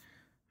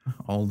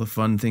all the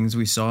fun things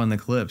we saw in the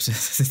clips.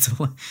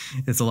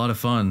 It's a lot of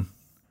fun.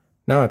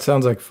 No, it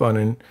sounds like fun,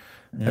 and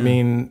yeah. I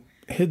mean,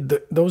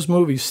 those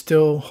movies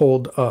still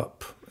hold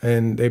up,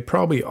 and they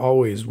probably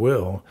always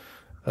will.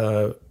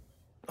 A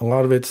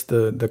lot of it's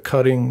the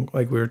cutting,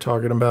 like we were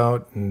talking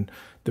about, and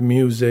the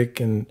music,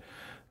 and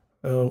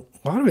a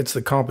lot of it's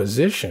the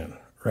composition,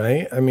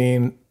 right? I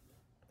mean,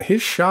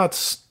 his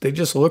shots, they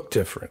just look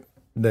different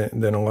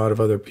than a lot of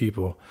other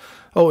people.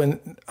 Oh,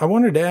 and I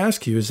wanted to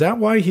ask you, is that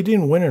why he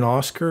didn't win an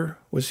Oscar?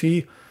 Was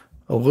he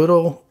a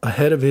little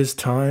ahead of his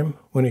time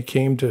when it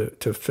came to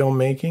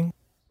filmmaking?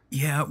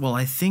 Yeah, well,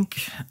 I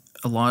think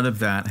a lot of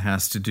that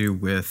has to do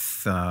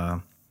with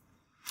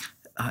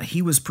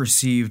he was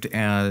perceived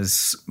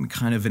as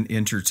kind of an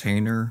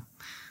entertainer,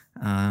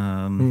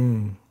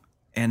 and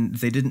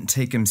they didn't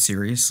take him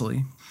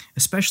seriously,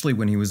 especially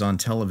when he was on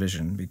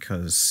television,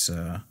 because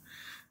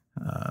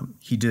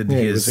he did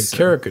He was a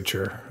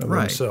caricature of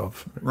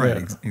himself.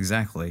 Right, yeah.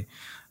 Exactly.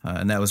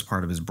 And that was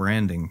part of his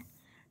branding.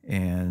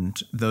 And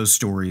those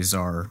stories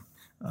are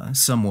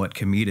somewhat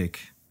comedic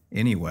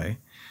anyway.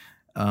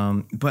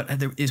 But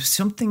there is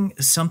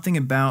something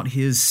about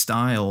his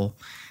style.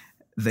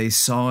 They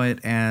saw it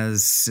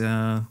as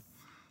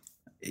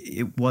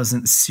it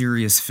wasn't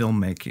serious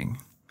filmmaking.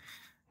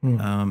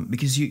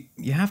 Because you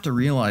have to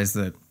realize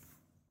that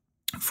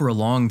for a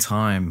long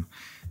time,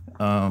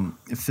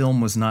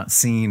 film was not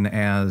seen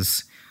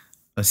as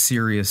a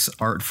serious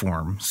art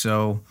form.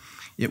 So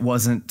it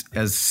wasn't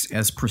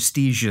as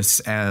prestigious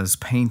as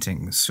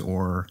paintings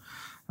or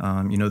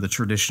the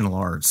traditional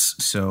arts.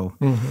 So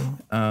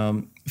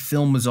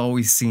film was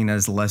always seen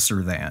as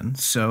lesser than.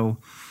 So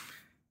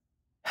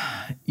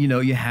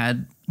you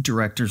had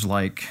directors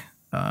like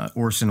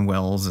Orson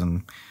Welles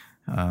and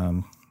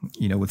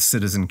with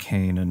Citizen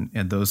Kane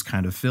and those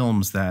kind of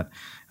films that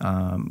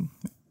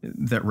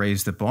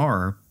raised the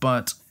bar.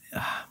 But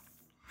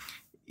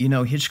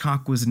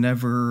Hitchcock was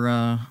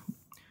never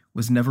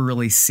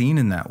really seen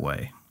in that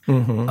way.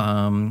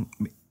 And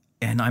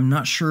I'm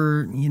not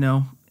sure,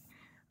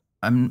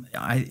 I'm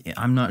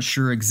not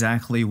sure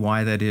exactly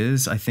why that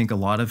is. I think a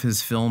lot of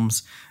his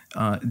films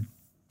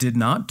did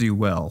not do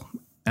well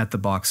at the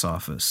box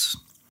office.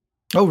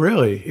 Oh,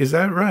 really? Is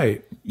that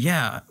right?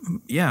 Yeah.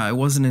 It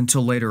wasn't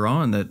until later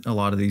on that a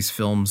lot of these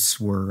films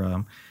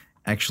were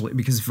actually,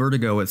 because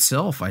Vertigo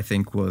itself, I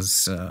think,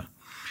 was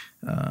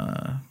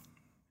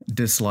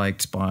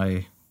disliked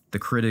by the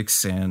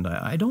critics, and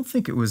I don't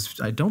think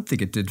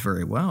it did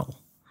very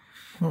well.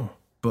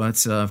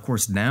 But of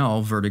course, now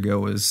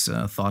Vertigo is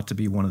thought to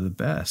be one of the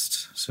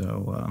best.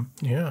 So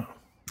yeah,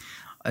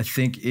 I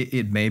think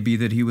it may be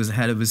that he was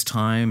ahead of his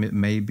time. It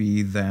may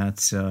be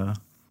that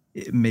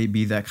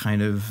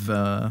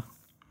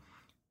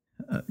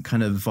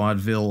kind of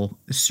vaudeville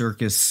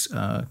circus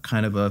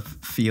kind of a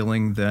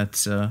feeling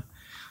that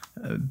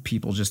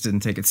people just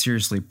didn't take it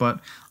seriously. But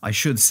I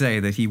should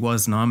say that he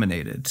was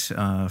nominated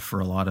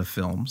for a lot of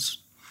films,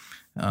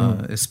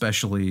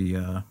 especially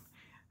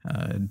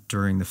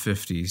during the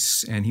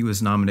 50s. And he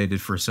was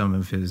nominated for some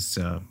of his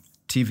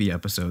TV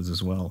episodes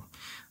as well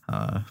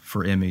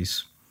for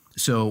Emmys.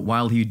 So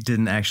while he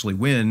didn't actually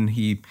win,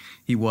 he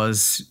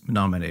was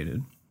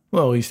nominated.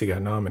 Well, at least he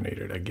got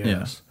nominated, I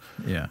guess.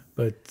 Yeah.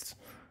 But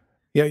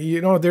yeah,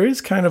 there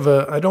is kind of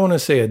I don't want to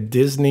say a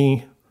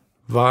Disney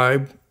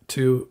vibe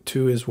to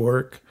his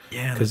work.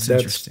 Yeah, that's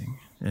interesting.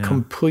 Yeah.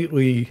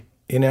 Completely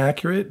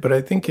inaccurate, but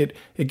I think it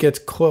gets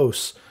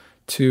close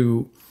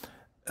to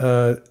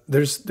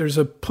there's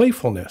a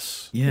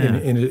playfulness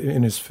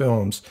in his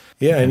films.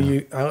 Yeah.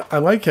 And I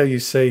like how you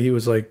say he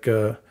was like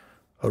a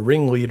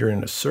ringleader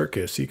in a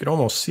circus. You could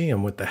almost see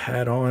him with the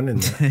hat on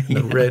and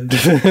the red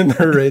and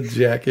the red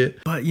jacket.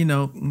 But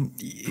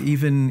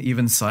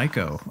even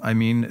Psycho, I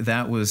mean,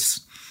 that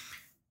was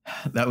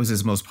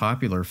his most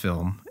popular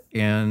film,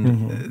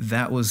 and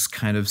that was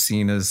kind of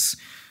seen as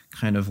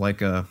kind of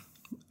like a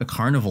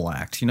carnival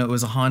act. It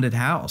was a haunted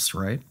house,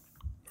 right?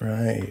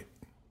 Right.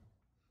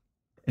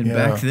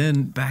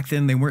 And back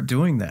then they weren't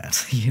doing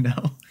that,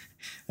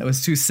 That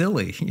was too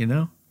silly,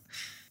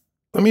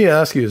 Let me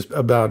ask you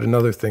about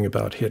another thing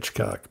about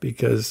Hitchcock,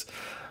 because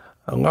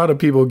a lot of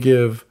people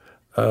give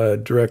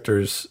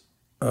directors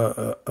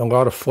a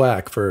lot of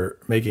flack for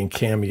making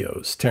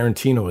cameos,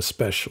 Tarantino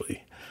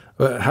especially.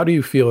 How do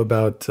you feel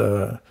about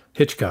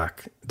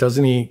Hitchcock?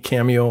 Doesn't he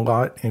cameo a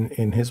lot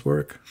in his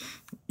work?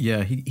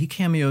 Yeah, he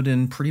cameoed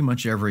in pretty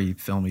much every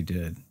film he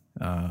did.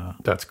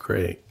 That's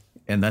great.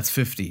 And that's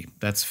 50.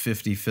 That's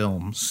 50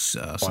 films.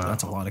 So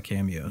that's a lot of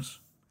cameos.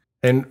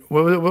 And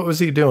what was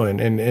he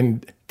doing?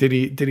 And did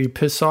he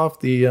piss off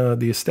the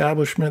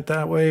establishment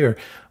that way, or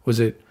was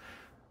it?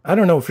 I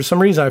don't know. For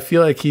some reason, I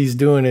feel like he's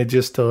doing it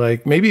just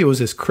to maybe it was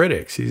his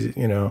critics.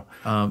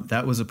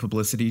 That was a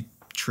publicity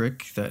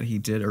trick that he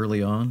did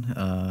early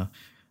on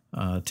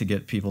to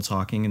get people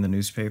talking in the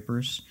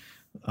newspapers.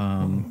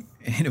 And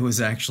it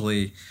was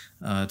actually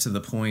to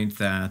the point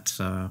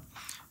that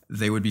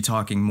they would be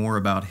talking more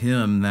about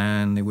him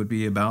than they would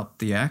be about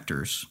the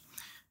actors.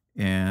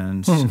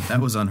 And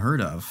that was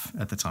unheard of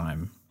at the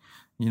time.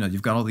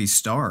 You've got all these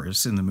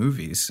stars in the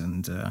movies,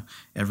 and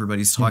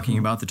everybody's talking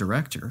about the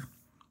director.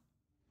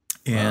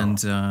 And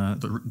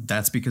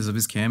that's because of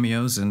his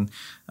cameos. And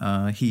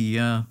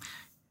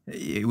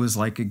it was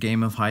like a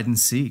game of hide and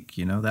seek.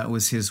 That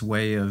was his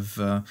way of,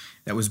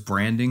 that was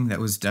branding. That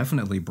was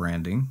definitely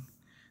branding.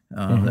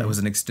 That was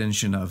an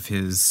extension of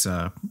his,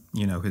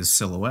 his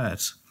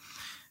silhouette.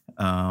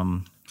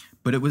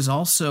 But it was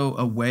also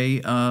a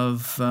way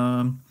of,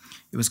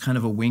 it was kind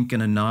of a wink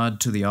and a nod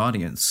to the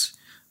audience,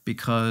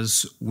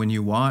 because when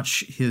you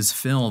watch his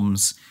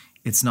films,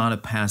 it's not a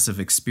passive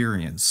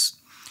experience.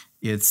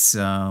 It's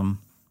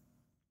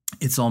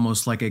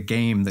almost like a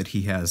game that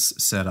he has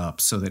set up,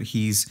 so that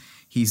he's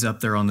up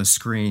there on the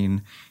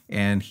screen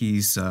and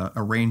he's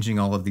arranging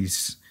all of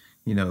these,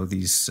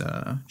 these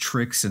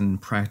tricks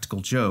and practical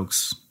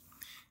jokes.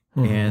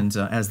 And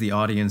as the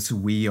audience,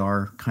 we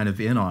are kind of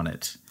in on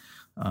it.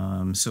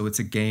 So it's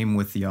a game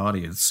with the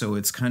audience. So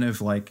it's kind of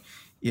like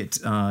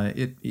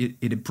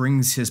it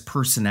brings his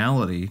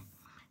personality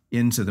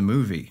into the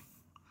movie.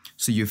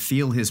 So you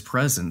feel his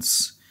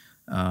presence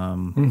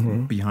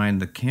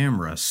behind the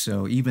camera.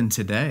 So even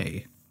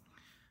today,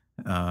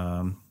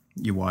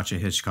 you watch a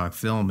Hitchcock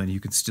film and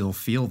you can still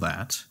feel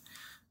that.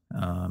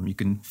 You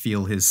can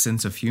feel his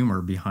sense of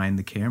humor behind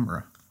the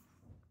camera.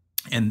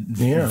 And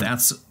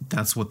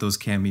that's what those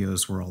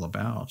cameos were all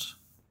about.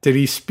 Did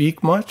he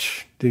speak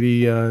much? Did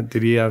he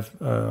have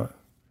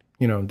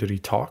did he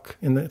talk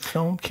in the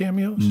film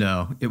cameos?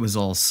 No, it was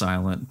all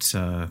silent.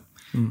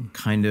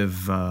 Kind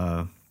of.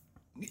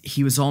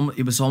 It was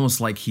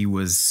almost like he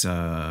was.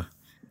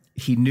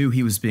 He knew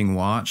he was being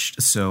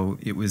watched, so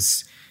it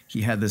was.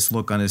 He had this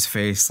look on his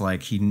face,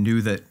 like he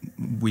knew that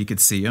we could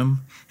see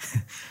him.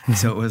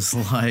 So it was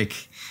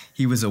like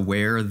he was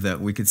aware that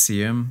we could see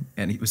him,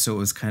 and it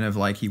was kind of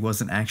like he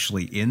wasn't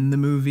actually in the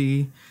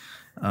movie.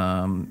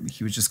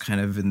 He was just kind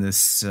of in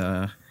this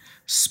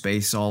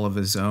space all of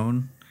his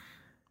own.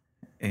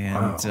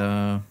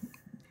 And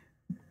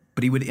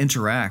but he would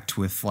interact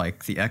with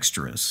the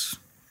extras.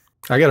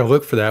 I got to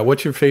look for that.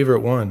 What's your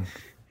favorite one?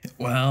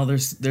 Well,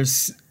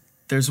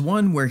 there's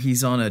one where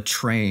he's on a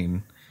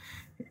train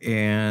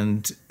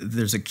and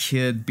there's a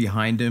kid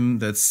behind him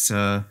that's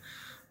I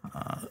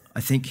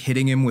think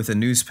hitting him with a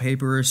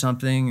newspaper or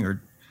something,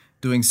 or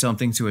doing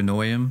something to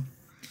annoy him.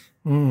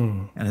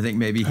 And I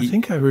think I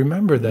think I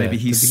remember that. Maybe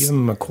did he give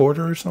him a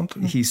quarter or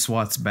something? He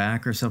swats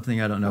back or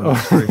something. I don't know.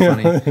 It's very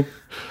funny.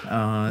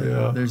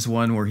 There's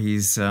one where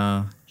he's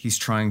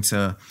trying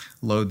to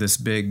load this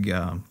big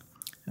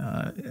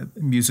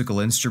musical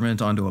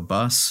instrument onto a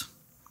bus,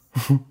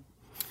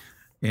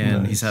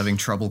 and he's having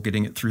trouble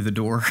getting it through the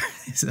door.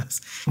 So it's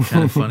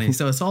kind of funny.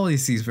 So it's all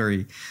these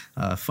very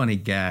funny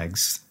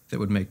gags that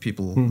would make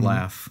people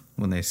laugh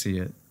when they see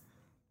it.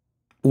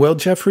 Well,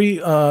 Jeffrey,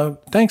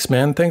 thanks,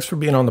 man. Thanks for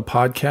being on the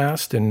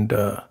podcast and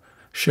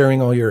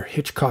sharing all your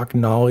Hitchcock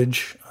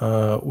knowledge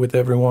with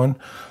everyone.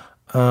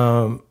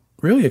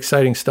 Really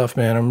exciting stuff,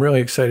 man. I'm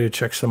really excited to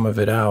check some of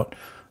it out,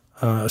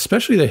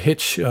 especially the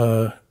Hitch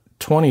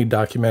 20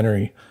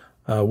 documentary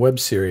web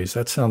series.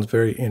 That sounds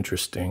very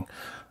interesting.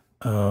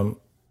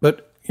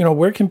 But,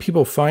 where can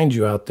people find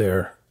you out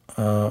there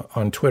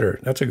on Twitter?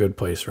 That's a good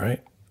place,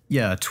 right?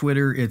 Yeah,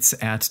 Twitter, it's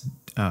at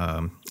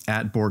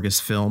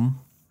Borges Film.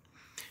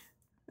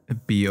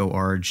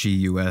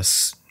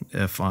 BORGUSFILM.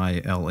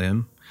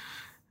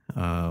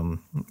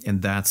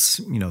 And that's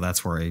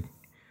where I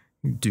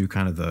do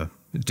kind of the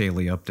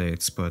daily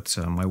updates. But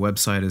my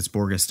website is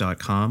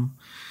borges.com.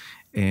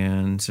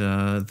 And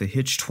the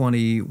Hitch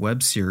 20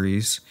 web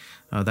series,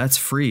 that's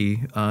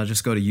free.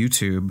 Just go to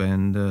YouTube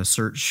and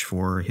search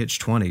for Hitch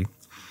 20.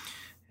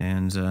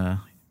 And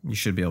you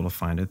should be able to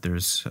find it.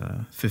 There's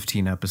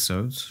 15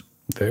 episodes.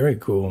 Very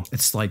cool.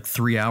 It's like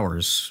 3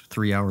 hours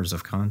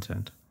of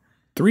content.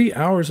 3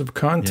 hours of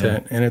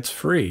content, and it's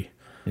free.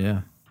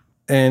 Yeah.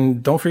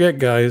 And don't forget,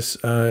 guys,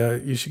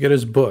 you should get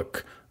his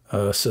book,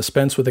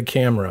 Suspense with a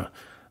Camera.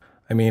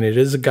 I mean, it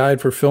is a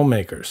guide for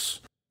filmmakers.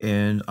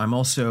 And I'm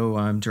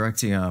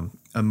directing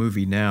a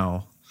movie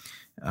now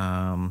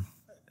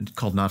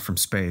called Not From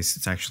Space.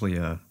 It's actually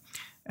a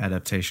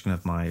adaptation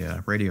of my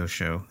radio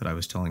show that I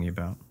was telling you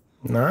about.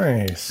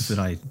 Nice. That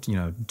I,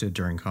 did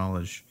during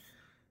college.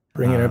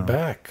 Bringing it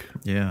back.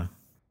 Yeah.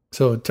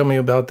 So tell me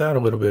about that a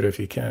little bit if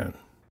you can.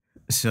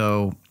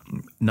 So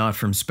Not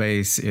From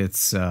Space,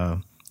 it's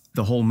the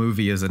whole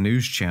movie is a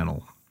news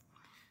channel.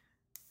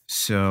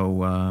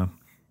 So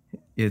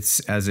it's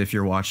as if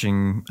you're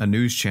watching a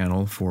news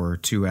channel for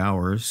 2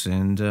 hours,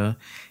 and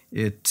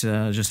it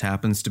just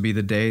happens to be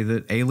the day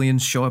that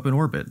aliens show up in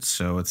orbit.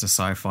 So it's a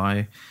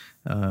sci-fi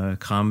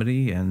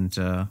comedy,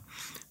 and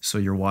so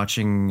you're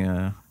watching,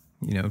 a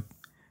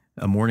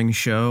morning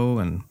show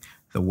and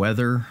the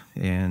weather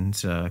and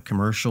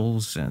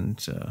commercials, and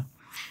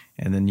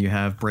then you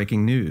have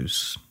breaking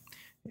news.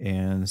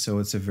 And so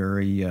it's a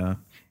very,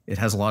 it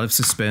has a lot of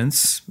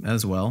suspense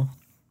as well.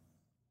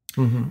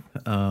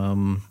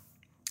 Mm-hmm.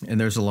 And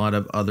there's a lot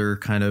of other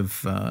kind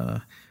of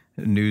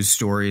news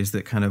stories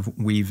that kind of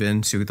weave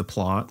into the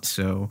plot.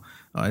 So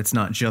it's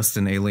not just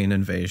an alien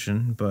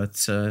invasion,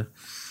 but yeah,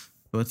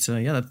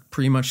 that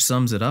pretty much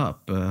sums it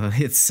up.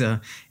 It's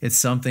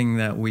something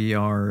that we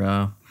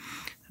are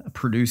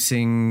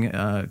producing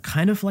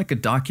kind of like a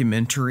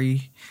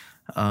documentary.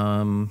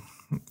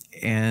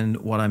 And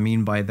what I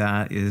mean by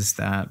that is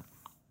that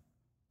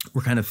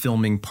we're kind of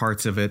filming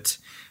parts of it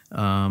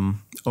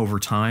over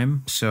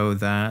time, so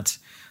that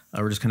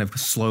we're just kind of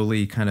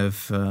slowly kind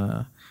of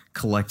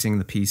collecting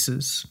the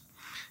pieces.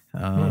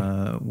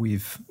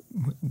 We've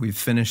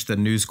finished the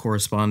news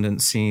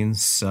correspondent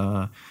scenes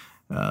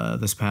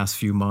this past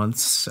few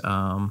months,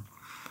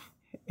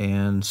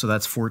 and so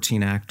that's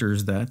 14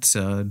 actors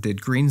that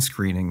did green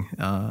screening.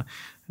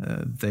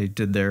 They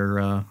did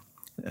their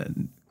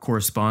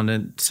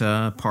correspondent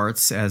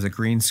parts as a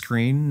green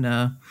screen,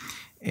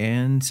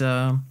 and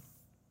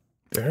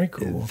very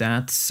cool.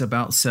 That's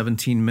about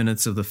 17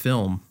 minutes of the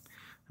film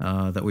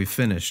that we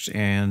finished.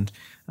 And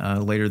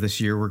later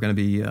this year, we're going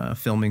to be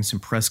filming some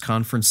press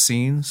conference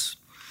scenes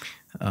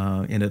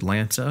in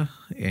Atlanta,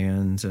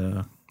 and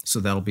so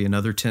that'll be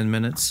another 10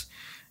 minutes.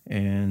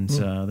 And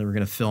then we're going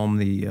to film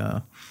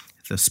the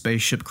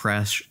spaceship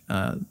crash,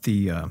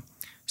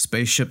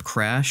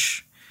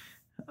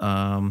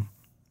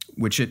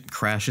 which it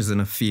crashes in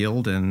a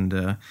field,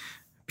 and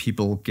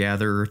people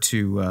gather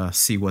to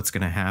see what's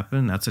going to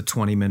happen. That's a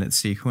 20-minute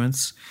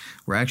sequence.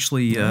 We're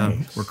actually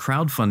we're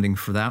crowdfunding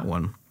for that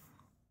one.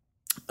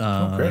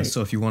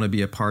 So if you want to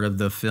be a part of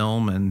the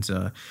film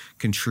and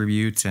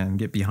contribute and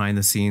get behind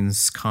the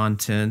scenes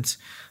content,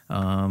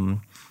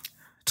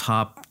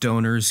 top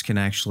donors can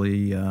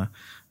actually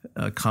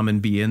come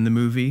and be in the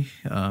movie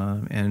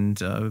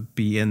and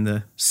be in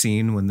the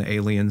scene when the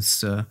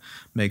aliens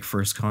make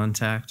first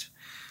contact.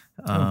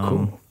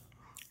 Cool.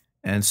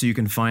 And so you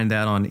can find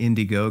that on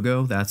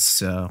Indiegogo.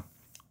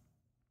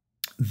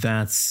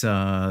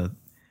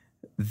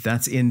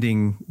 That's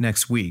ending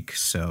next week.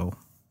 So.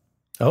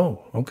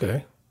 Oh,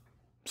 okay.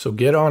 So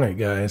get on it,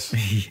 guys.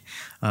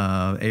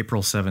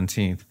 April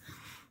 17th.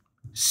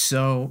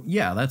 So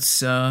yeah,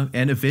 that's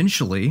and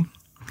eventually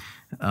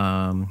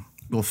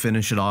we'll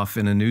finish it off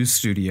in a news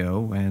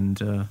studio,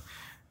 and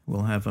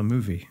we'll have a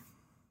movie.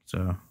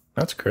 So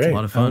that's great. It's a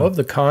lot of fun. I love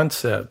the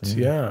concept.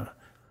 Yeah.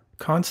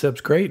 Concept's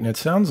great, and it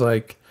sounds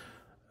like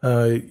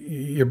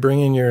you're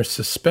bringing your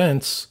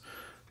suspense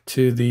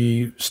to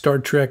the Star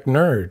Trek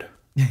nerd.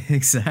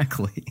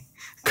 Exactly.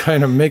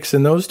 Kind of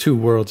mixing those two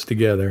worlds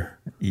together.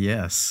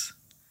 Yes.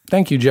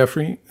 Thank you,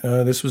 Jeffrey.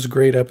 This was a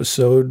great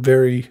episode,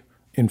 very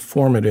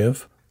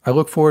informative. I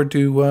look forward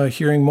to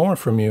hearing more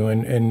from you,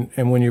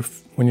 and when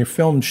your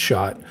film's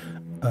shot,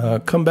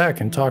 come back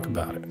and talk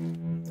about it.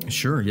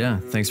 Sure, yeah.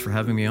 Thanks for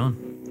having me on.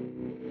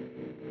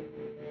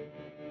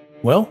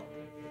 Well,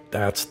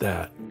 that's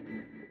that.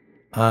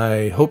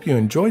 I hope you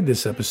enjoyed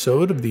this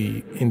episode of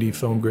the Indie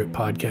Film Grit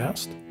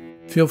podcast.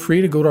 Feel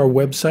free to go to our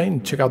website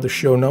and check out the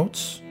show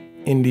notes,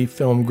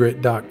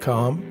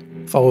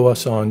 indiefilmgrit.com. Follow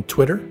us on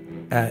Twitter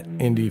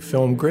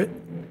 @indiefilmgrit,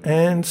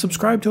 and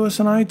subscribe to us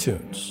on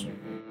iTunes.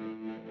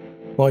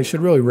 Well, I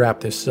should really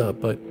wrap this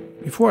up, but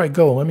before I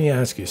go, let me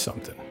ask you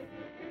something.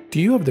 Do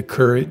you have the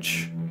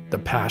courage, the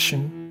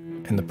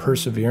passion, and the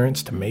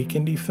perseverance to make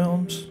indie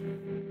films?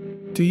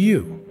 Do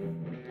you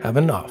have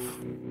enough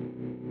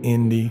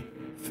indie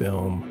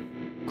film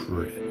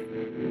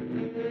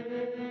grit?